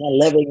how. In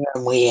the living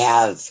room, we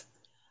have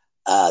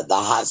the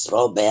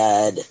hospital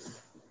bed,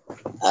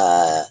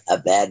 a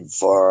bed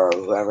for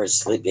whoever's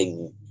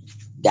sleeping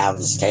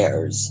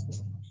downstairs,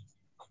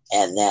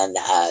 and then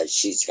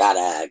she's got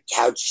a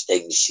couch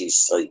thing she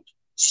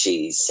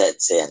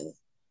sits in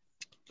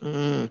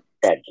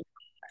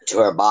to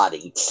her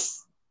body.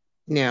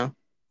 Yeah.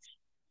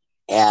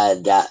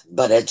 And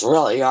but it's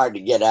really hard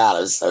to get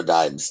out of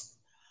sometimes.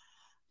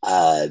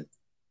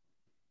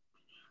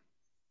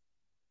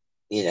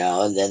 You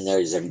know, and then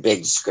there's a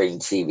big screen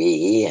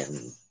TV,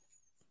 and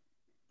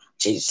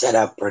she's set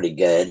up pretty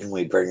good, and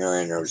we bring her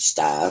in her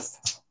stuff.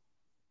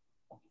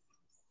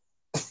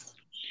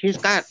 She's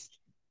got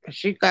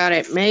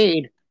it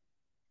made.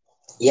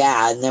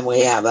 Yeah, and then we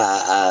have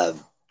a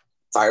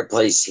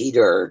fireplace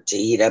heater to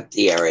heat up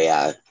the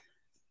area.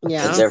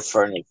 Yeah. Because they're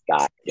furnace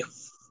guide.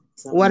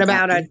 What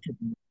about a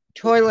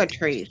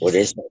toiletries? What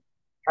is it?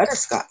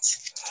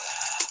 Butterscotch.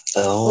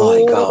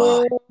 Oh my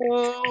god.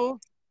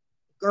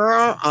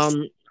 Girl,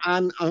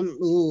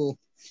 ooh.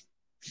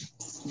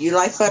 You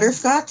like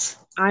butterscotch?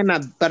 I'm a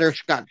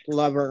butterscotch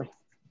lover.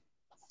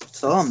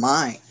 So am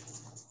I.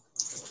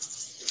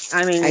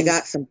 I mean, I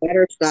got some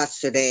butterscotch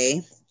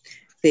today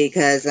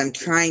because I'm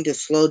trying to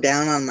slow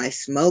down on my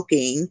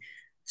smoking.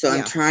 So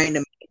I'm trying to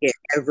make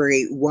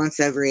it once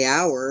every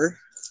hour.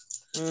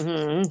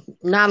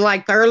 Not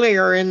like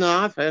earlier in the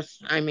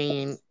office. I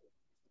mean,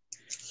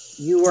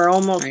 You were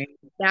almost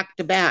back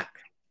to back.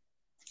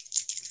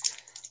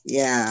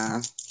 Yeah.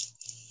 And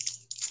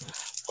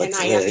What's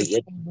I really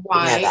understand good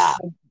why.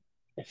 about?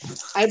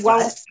 I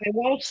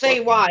won't say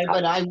why,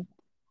 but I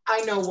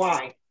know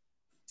why.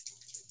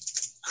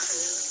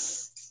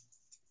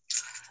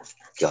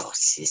 Go,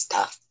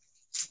 sister.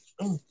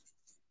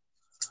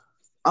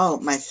 Oh,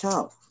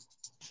 myself.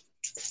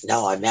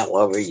 No, I meant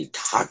what were you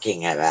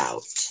talking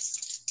about?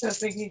 I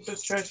think he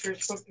just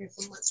treasures smoking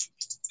so much.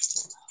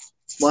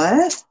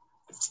 What?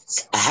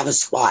 I have a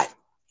spot.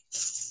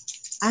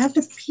 I have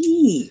to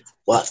pee.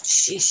 Well,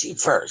 she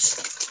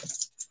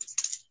first.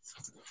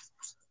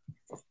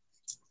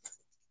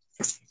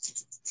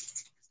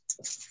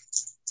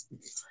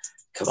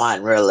 Come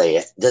on, really.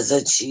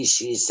 Doesn't she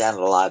sound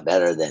a lot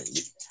better than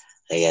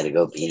I gotta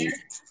go pee?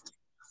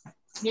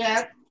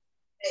 Yeah.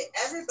 Hey,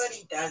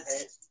 everybody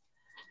does it.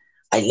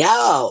 I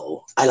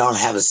know. I don't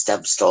have a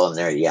step stool in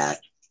there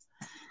yet.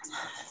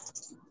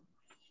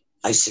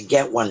 I should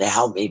get one to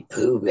help me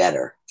poo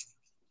better.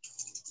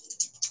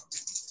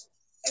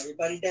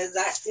 Everybody does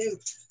that too.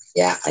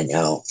 Yeah, I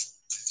know.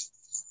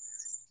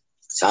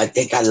 So I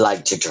think I'd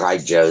like to try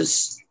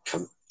Joe's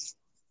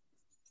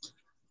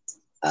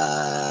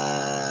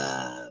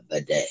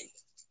bidet.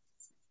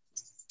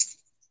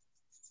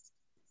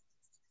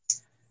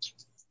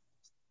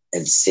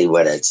 And see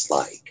what it's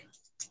like.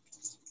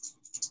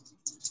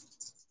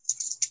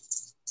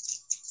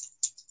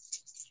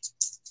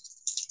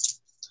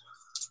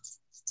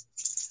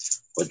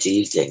 What do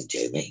you think,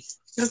 Jamie?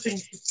 Nothing.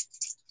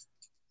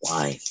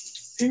 Why?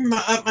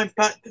 My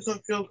butt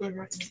doesn't feel good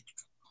right now.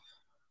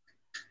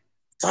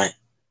 Fine.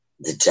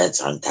 The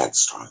jets aren't that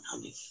strong,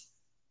 honey.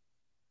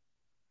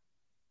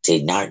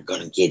 They're not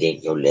going to get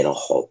in your little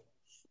hole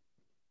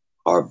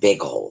or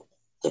big hole,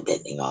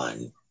 depending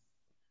on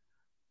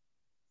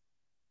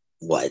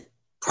what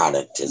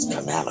product has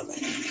come out of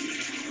it.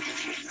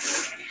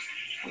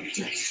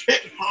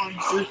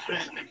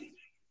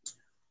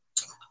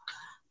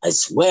 I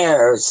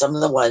swear, some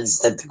of the ones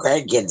that the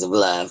grandkids have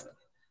left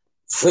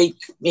freak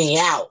me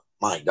out.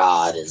 My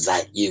God, is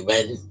that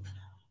human?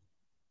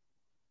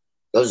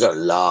 Those are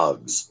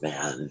logs,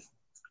 man.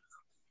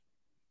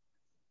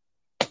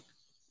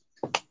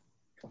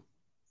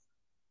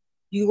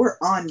 You were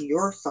on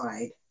your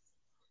side.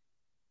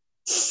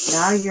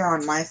 Now you're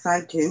on my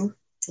side too.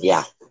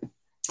 Yeah.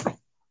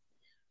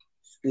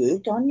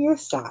 Scoot on your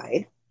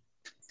side.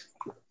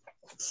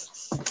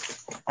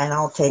 And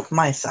I'll take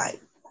my side.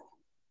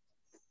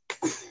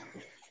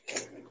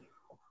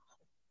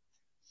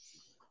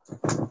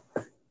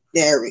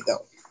 There we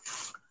go.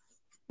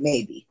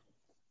 Maybe.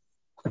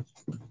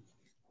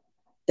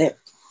 There.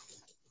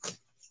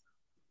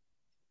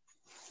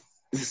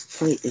 This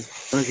plate is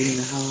bugging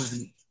the hell out of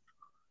me.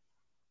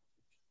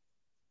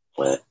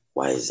 What?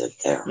 Why is it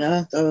there?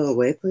 No, throw it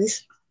away,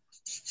 please.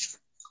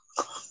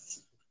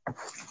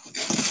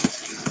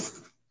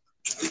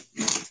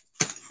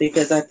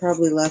 Because I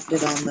probably left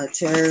it on the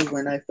chair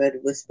when I fed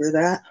Whisper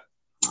that.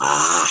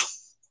 Ah.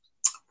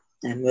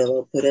 And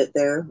Willow put it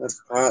there.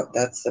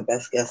 That's the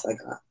best guess I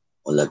got.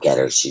 Well, look at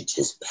her. She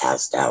just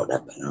passed out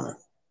up in her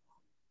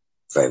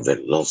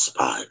favorite little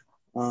spot.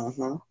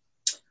 Uh-huh.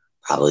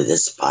 Probably the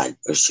spot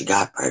where she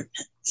got pregnant.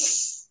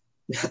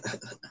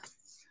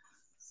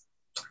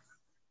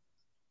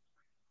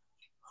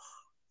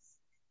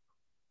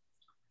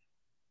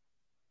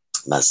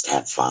 Must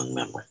have fond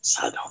memories.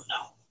 I don't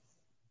know.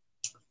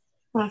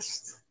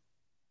 Must.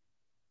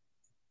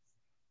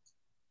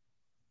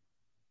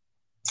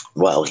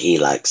 Well, he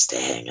likes to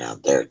hang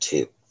out there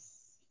too.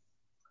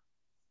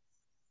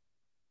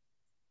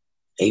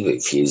 He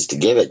refused to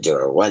give it to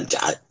her one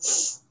time.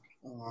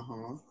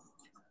 Uh-huh.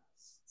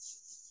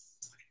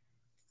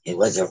 He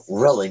wasn't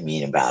really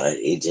mean about it.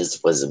 He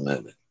just wasn't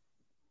moving.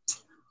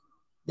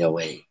 No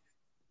way.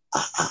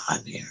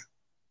 I'm here.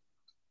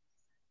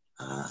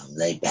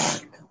 Lay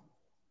back.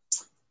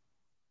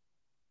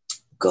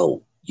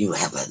 Go. You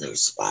have other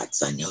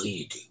spots. I know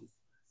you do.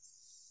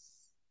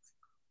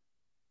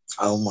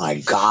 Oh my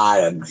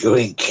God, I'm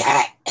doing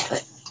cat.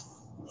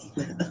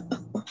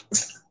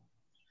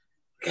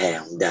 Okay,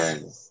 I'm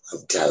done. I'm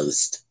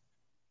toast.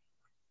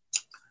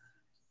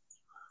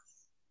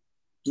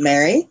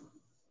 Mary?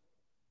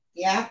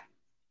 Yeah.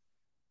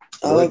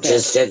 Oh, We okay.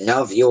 just didn't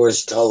know if you were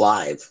still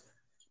alive.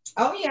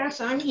 Oh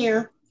yes, I'm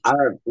here. All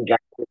right, we got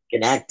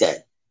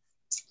disconnected.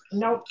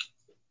 Nope.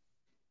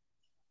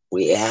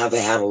 We have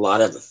had a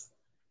lot of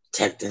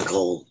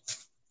technical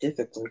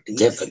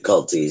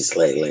difficulties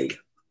lately.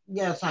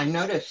 Yes, I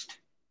noticed.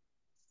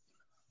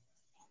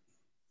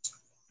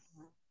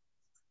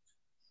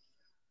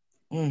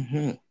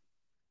 Mm-hmm.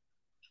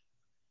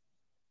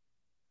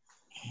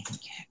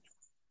 Okay.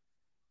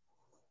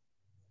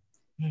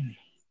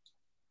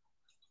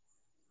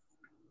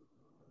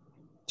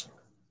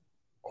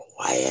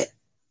 Quiet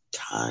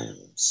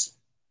times.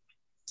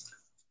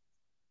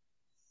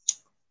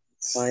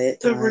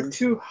 Quiet So we're times.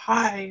 too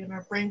high and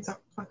our brains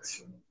aren't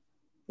functioning.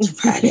 It's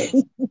Friday.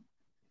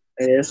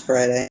 It is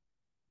Friday.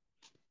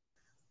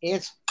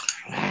 It's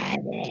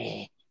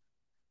Friday.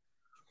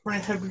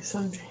 Might have be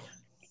Sunday.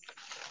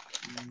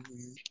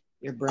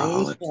 Your Oh,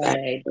 brain's it's back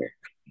fried. here.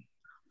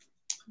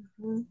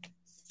 Mhm.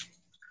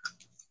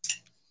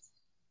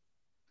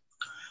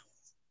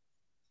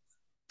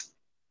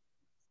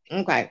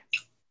 Okay.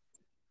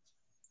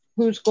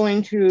 Who's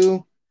going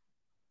to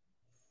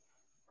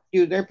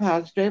do their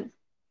positive?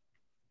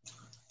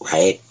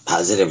 Right?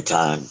 Positive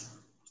time.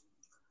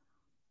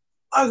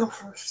 I'll go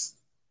first.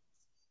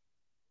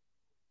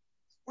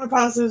 My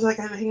positive is I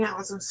got to hang out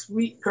with some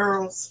sweet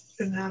girls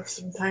and have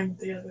some time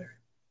together.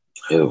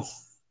 Who?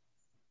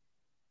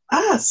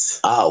 Us.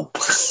 Oh,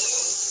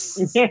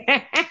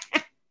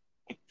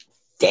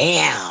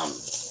 damn.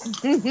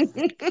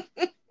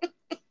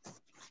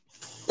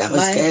 That was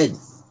My good.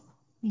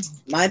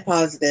 my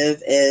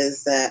positive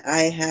is that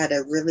I had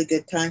a really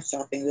good time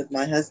shopping with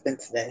my husband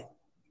today.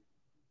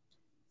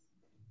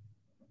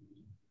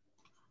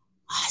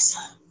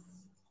 Awesome.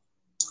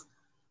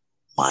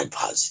 My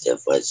positive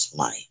was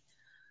my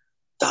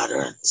daughter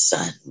and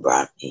son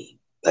brought me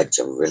a bunch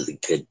of really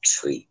good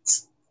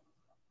treats.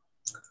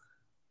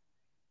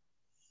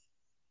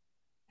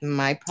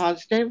 My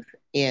positive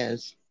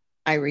is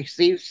I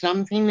received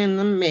something in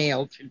the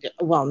mail today.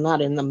 Well,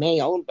 not in the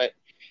mail, but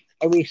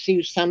I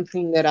received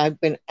something that I've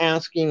been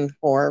asking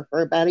for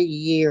about a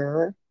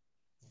year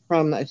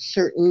from a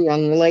certain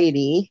young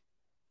lady.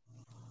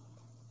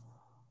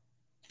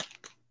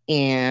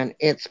 And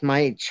it's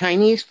my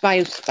Chinese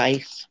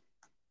 5-spice.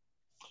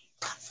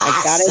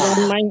 I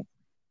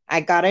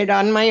got it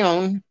on my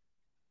own.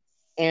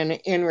 And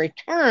in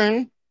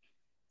return,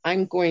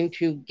 I'm going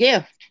to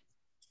gift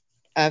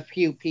a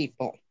few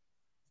people.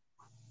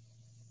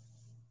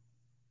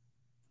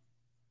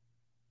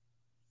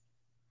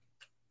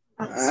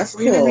 That's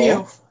sweet of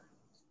you.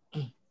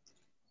 cool.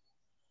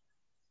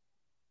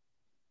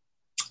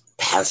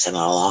 Passing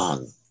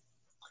along.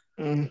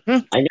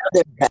 Mhm. I know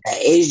there's an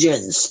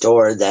Asian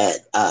store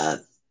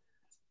that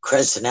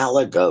Chris and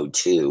Ella go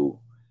to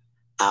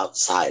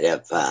outside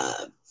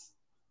of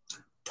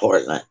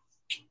Portland.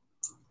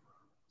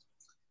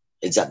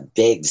 It's a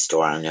big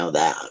store. I know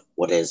that.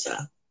 What is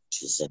that?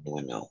 Does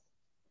anyone know?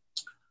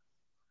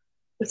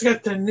 It's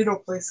got the noodle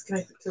place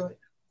connected to it.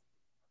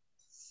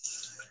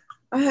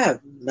 I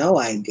have no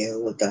idea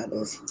what that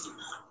is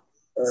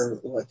or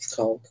what's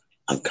called.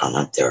 I've gone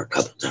up there a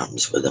couple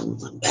times with him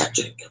and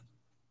Patrick.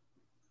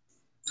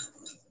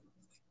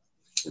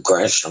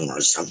 Gresham or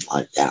something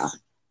like that.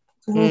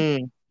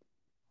 Mm.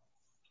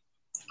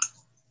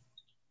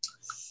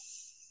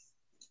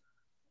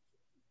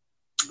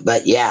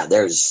 But yeah,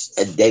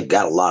 they've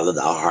got a lot of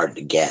the hard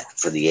to get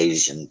for the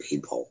Asian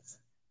people.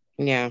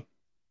 Yeah.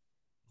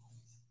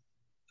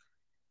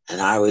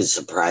 And I was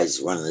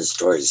surprised one of the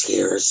stores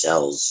here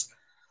sells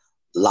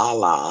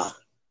lala,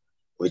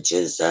 which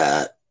is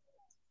a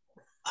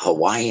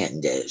Hawaiian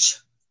dish.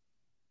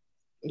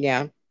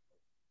 Yeah.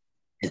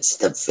 It's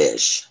the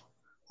fish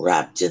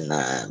wrapped in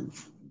the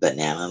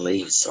banana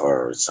leaves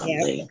or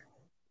something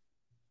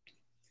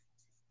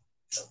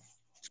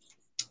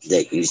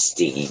that you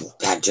steam.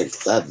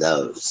 Patrick loved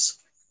those.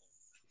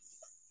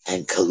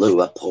 And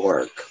Kahlua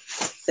pork.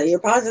 So you're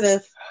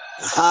positive.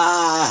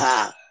 Ha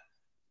ha.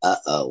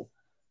 Uh-oh.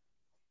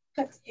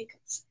 Got the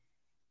hiccups.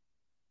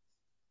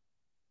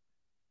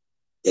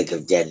 Think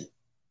of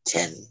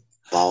 10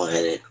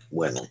 bald-headed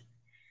women.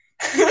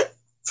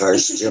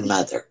 First, your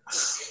mother,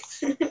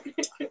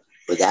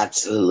 with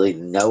absolutely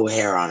no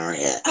hair on her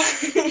head.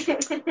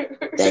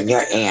 Then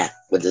your aunt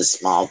with a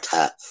small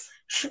tuft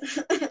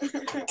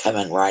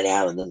coming right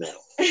out of the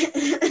middle.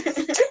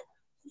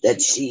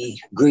 That she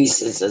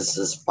greases as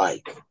a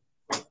spike.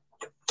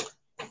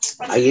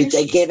 Are you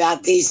thinking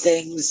about these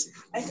things?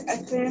 I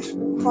finished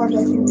the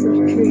project in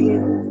first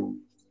period.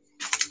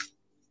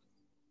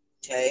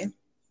 Okay.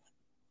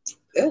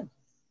 Good.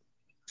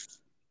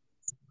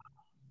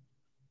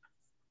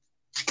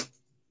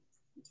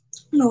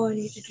 No, I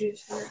need to do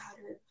is figure out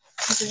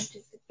how to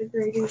get the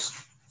graders.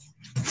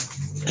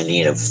 I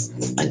need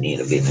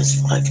a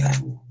Venus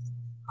flytrap.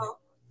 Huh?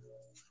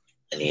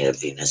 I need a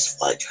Venus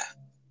flytrap.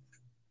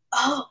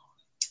 Oh,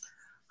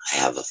 I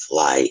have a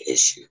fly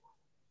issue.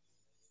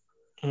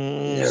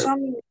 Mm. There-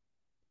 some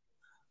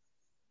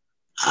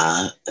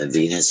A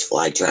Venus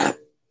flytrap.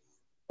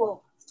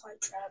 well, fly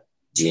trap.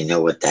 Do you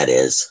know what that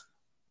is?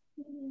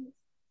 Mm,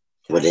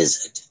 What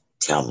is it?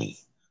 Tell me,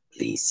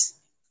 please.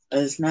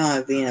 It's not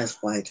a Venus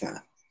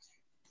flytrap.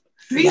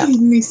 Feed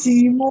me,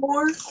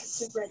 Seymour. It's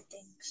the red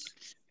things.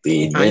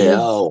 Feed I me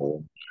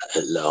know.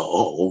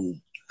 hello. What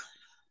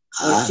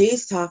Huh?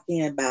 she's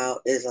talking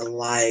about is a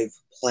live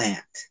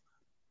plant.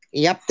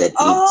 Yep. That eats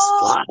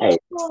Oh. flies.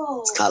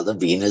 It's called the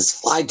Venus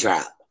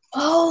flytrap.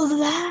 Oh,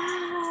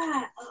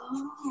 that.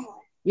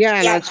 Oh. Yeah,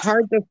 and Yeah. it's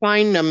hard to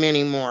find them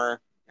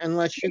anymore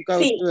unless you go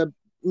Feet. to a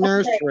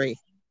nursery.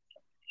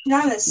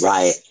 Now that's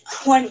Right.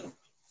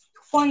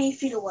 20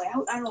 feet away.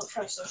 I don't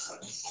trust those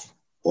things.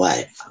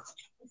 What?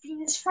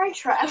 Venus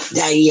flytrap.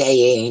 That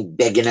ain't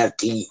big enough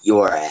to eat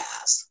your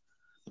ass.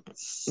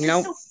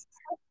 Nope.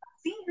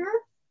 Finger,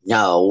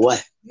 No.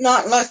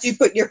 Not unless you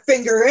put your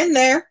finger in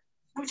there.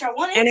 which I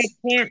wanted. And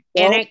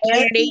it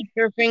can't eat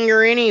your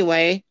finger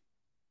anyway.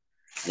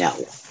 No.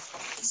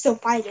 still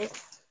fight it.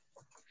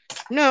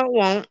 No, it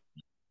won't.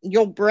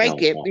 You'll break No,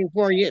 it it won't.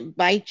 before it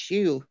bites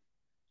you.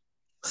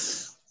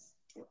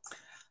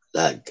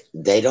 Look,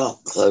 they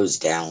don't close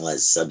down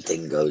unless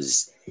something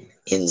goes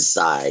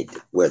inside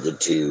where the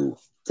two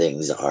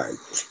things are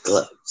to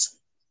close.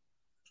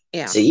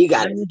 Yeah. So you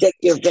got to stick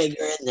your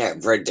finger in there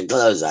for it to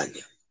close on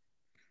you.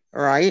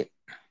 Right?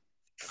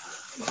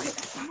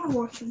 I'm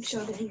watching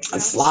show that A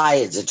fly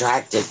is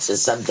attracted to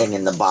something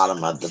in the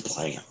bottom of the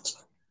plant.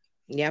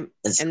 Yep.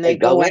 And so And they they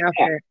go go in after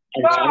there. it.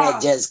 And then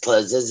it just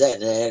closes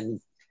it and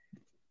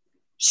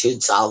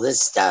shoots all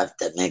this stuff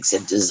that makes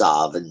it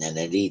dissolve, and then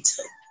it eats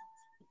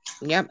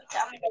it. Yep.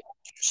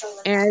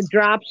 And it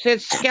drops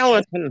its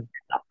skeleton.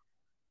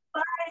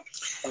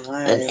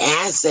 An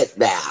acid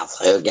bath,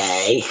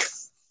 okay?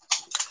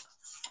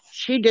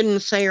 She didn't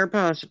say her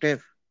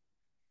positive.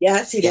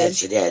 Yeah, she Yeah, did.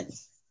 she did.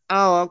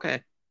 Oh,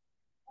 okay.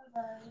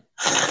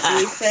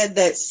 She said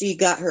that she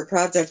got her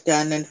project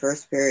done in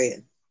first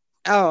period.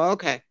 Oh,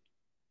 okay.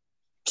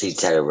 She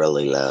said it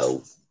really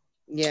low.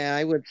 Yeah,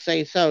 I would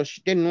say so.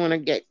 She didn't want to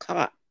get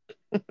caught.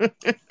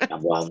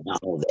 Well,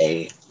 no,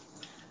 they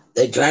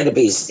try to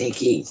be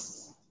sneaky.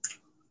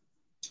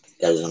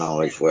 Doesn't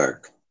always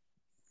work.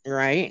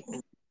 Right?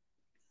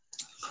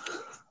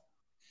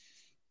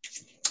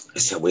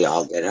 So we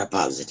all get our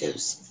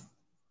positives.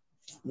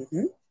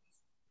 Mm-hmm.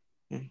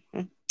 Mm-hmm.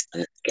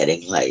 And it's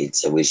getting late,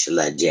 so we should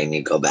let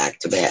Jamie go back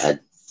to bed.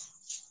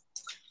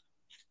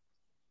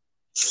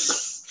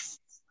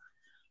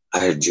 I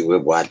heard you were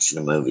watching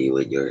a movie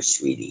with your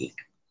sweetie.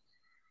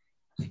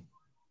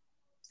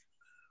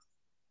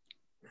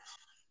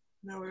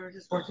 No, we were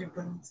just watching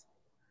Bones.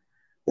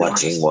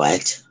 Watching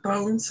what?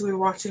 Bones. We were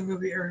watching a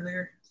movie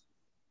earlier.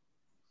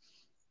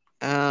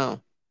 Oh.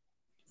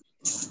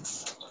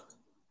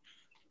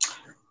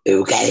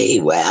 Okay,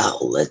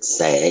 well, let's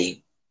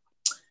say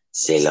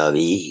c'est la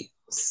vie.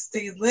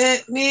 Stay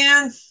lit,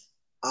 man.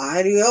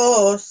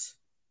 Adios.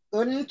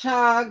 Guten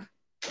Tag.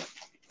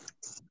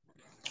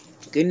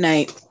 Good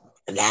night.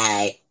 Good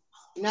night.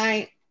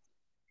 Night.